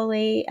not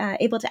fully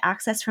able to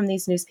access from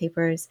these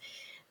newspapers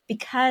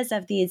because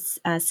of these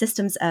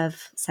systems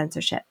of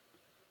censorship.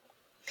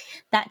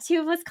 That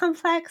too was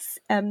complex.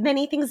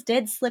 Many things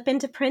did slip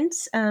into print,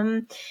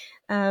 either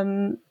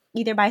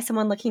by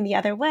someone looking the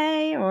other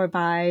way or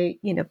by,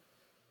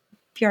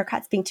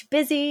 bureaucrats being too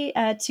busy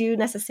to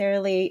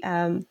necessarily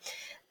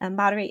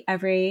moderate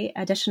every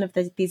edition of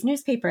these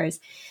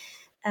newspapers.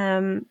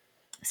 So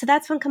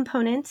that's one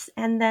component.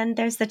 And then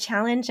there's the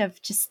challenge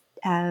of just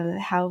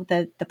how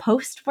the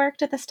Post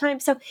worked at this time.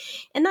 So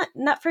in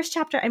that first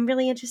chapter, I'm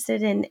really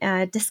interested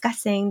in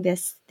discussing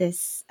this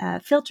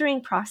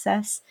filtering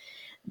process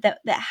that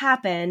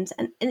happened.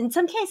 And in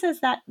some cases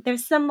that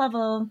there's some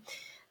level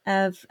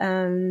of,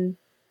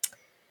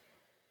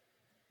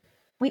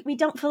 we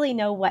don't fully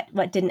know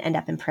what didn't end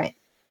up in print.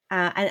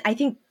 And I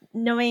think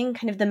knowing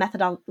kind of the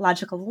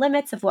methodological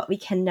limits of what we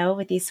can know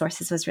with these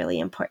sources was really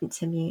important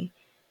to me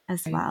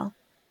as well.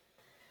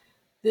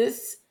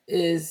 This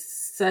is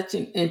such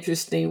an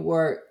interesting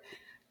work.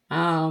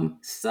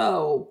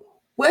 So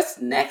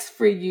what's next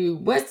for you?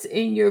 What's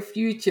in your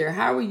future?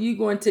 How are you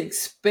going to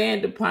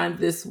expand upon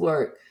this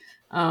work?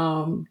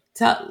 Tell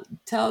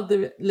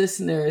the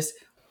listeners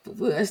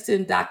what's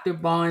in Dr.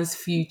 Bond's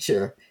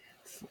future,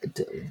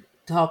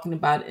 talking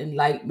about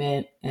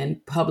enlightenment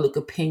and public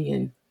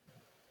opinion.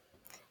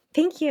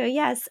 Thank you.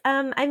 Yes,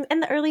 I'm in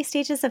the early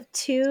stages of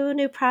two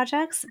new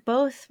projects.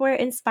 Both were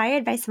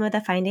inspired by some of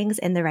the findings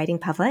in the writing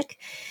public.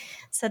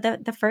 So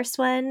the first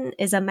one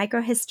is a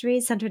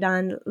microhistory centered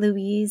on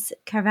Louise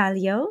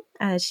Carvalho.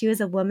 She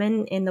was a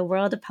woman in the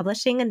world of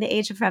publishing in the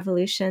age of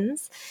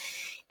revolutions.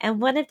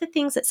 And one of the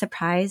things that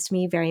surprised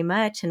me very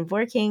much in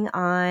working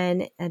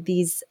on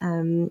these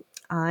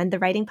on the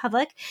writing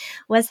public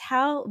was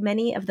how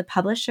many of the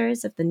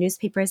publishers of the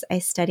newspapers I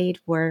studied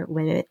were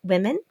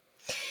women.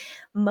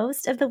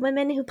 Most of the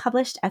women who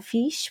published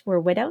Affiche were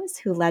widows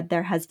who led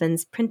their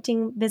husbands'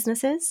 printing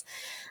businesses.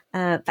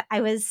 But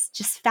I was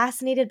just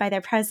fascinated by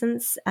their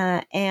presence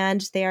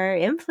and their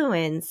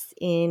influence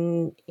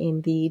in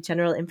the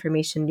general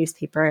information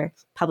newspaper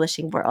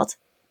publishing world.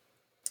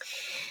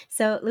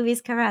 So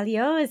Louise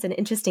Carvalho is an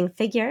interesting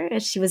figure.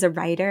 She was a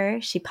writer.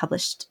 She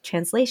published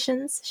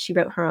translations. She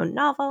wrote her own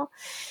novel.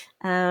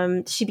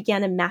 She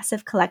began a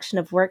massive collection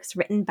of works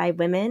written by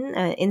women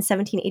in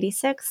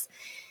 1786.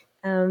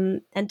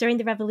 And during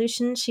the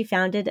Revolution, she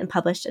founded and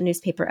published a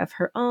newspaper of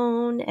her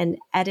own and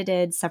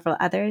edited several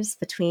others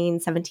between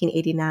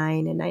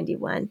 1789 and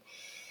 91.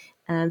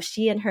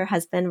 She and her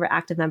husband were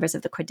active members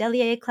of the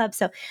Cordelier Club.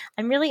 So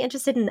I'm really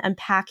interested in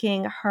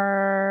unpacking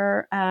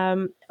her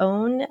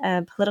own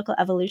political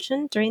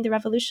evolution during the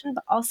Revolution,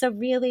 but also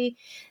really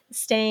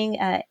staying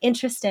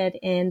interested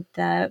in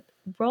the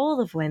role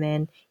of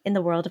women in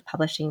the world of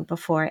publishing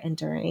before and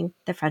during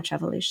the French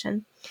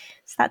Revolution.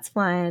 So that's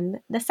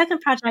one. The second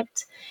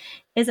project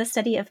is a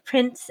study of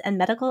print and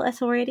medical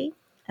authority,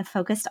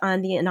 focused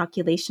on the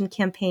inoculation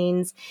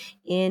campaigns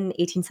in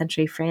 18th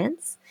century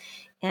France.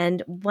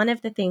 And one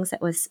of the things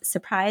that was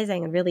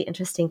surprising and really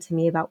interesting to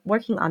me about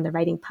working on the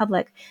writing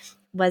public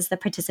was the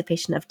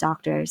participation of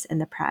doctors in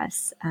the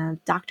press.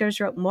 Doctors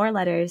wrote more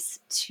letters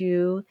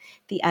to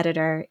the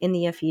editor in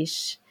the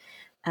Affiche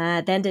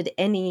than did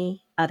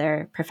any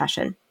other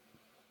profession.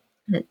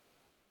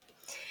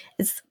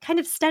 It's kind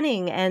of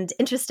stunning and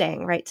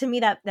interesting, right? To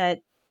me,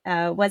 that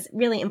was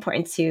really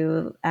important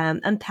to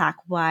unpack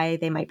why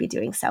they might be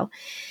doing so.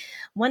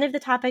 One of the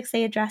topics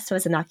they addressed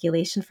was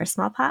inoculation for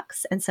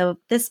smallpox. And so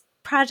this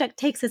project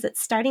takes as its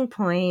starting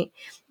point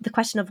the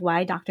question of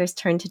why doctors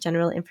turn to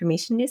general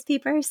information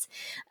newspapers.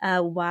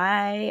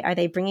 Why are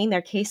they bringing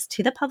their case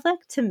to the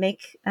public to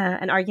make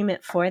an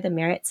argument for the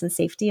merits and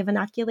safety of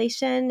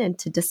inoculation and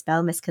to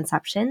dispel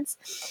misconceptions?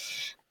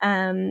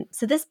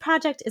 So this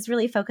project is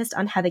really focused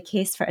on how the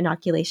case for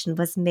inoculation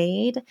was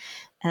made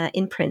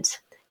in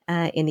print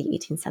in the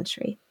 18th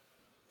century.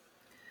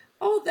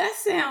 Oh, that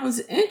sounds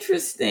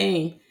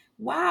interesting.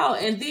 Wow.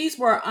 And these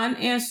were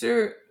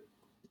unanswered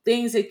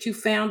things that you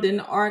found in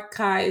the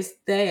archives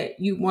that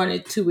you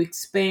wanted to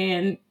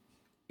expand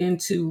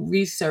into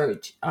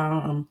research.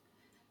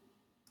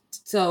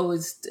 So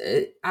it's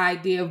the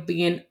idea of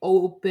being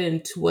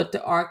open to what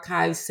the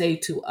archives say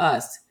to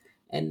us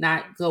and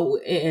not go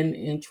in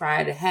and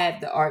try to have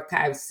the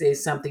archives say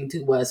something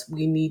to us.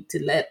 We need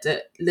to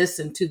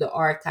listen to the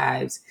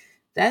archives.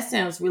 That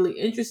sounds really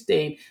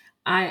interesting.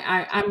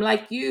 I'm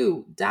like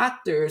you,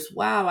 doctors.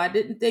 Wow, I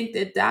didn't think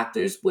that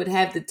doctors would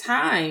have the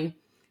time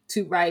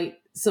to write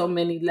so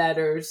many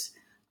letters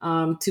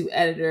to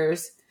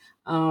editors.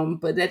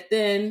 But that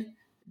then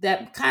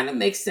that kind of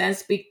makes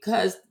sense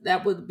because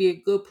that would be a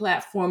good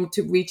platform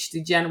to reach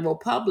the general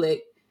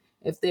public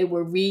if they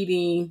were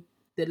reading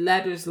the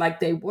letters like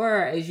they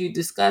were, as you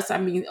discussed. I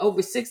mean,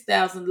 over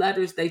 6,000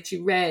 letters that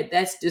you read,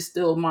 that's just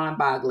still mind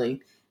boggling.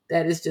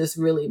 That is just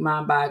really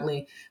mind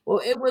boggling. Well,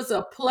 it was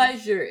a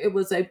pleasure. It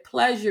was a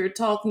pleasure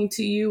talking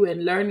to you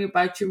and learning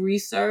about your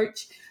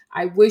research.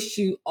 I wish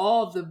you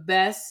all the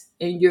best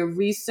in your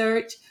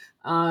research.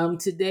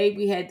 Today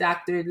we had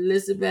Dr.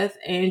 Elizabeth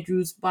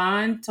Andrews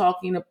Bond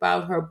talking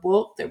about her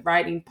book, The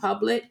Writing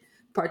Public,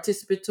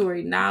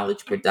 Participatory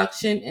Knowledge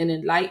Production in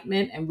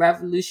Enlightenment and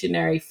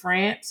Revolutionary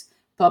France,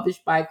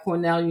 published by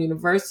Cornell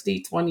University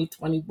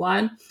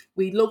 2021.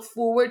 We look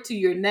forward to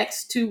your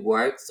next two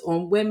works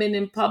on women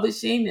in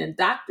publishing and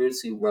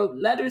doctors who wrote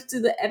letters to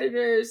the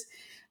editors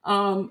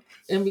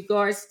in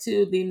regards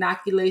to the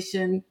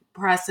inoculation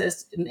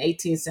process in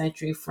 18th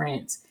century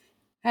France.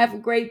 Have a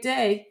great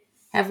day.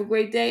 Have a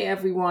great day,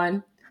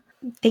 everyone.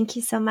 Thank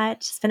you so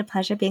much. It's been a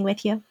pleasure being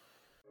with you.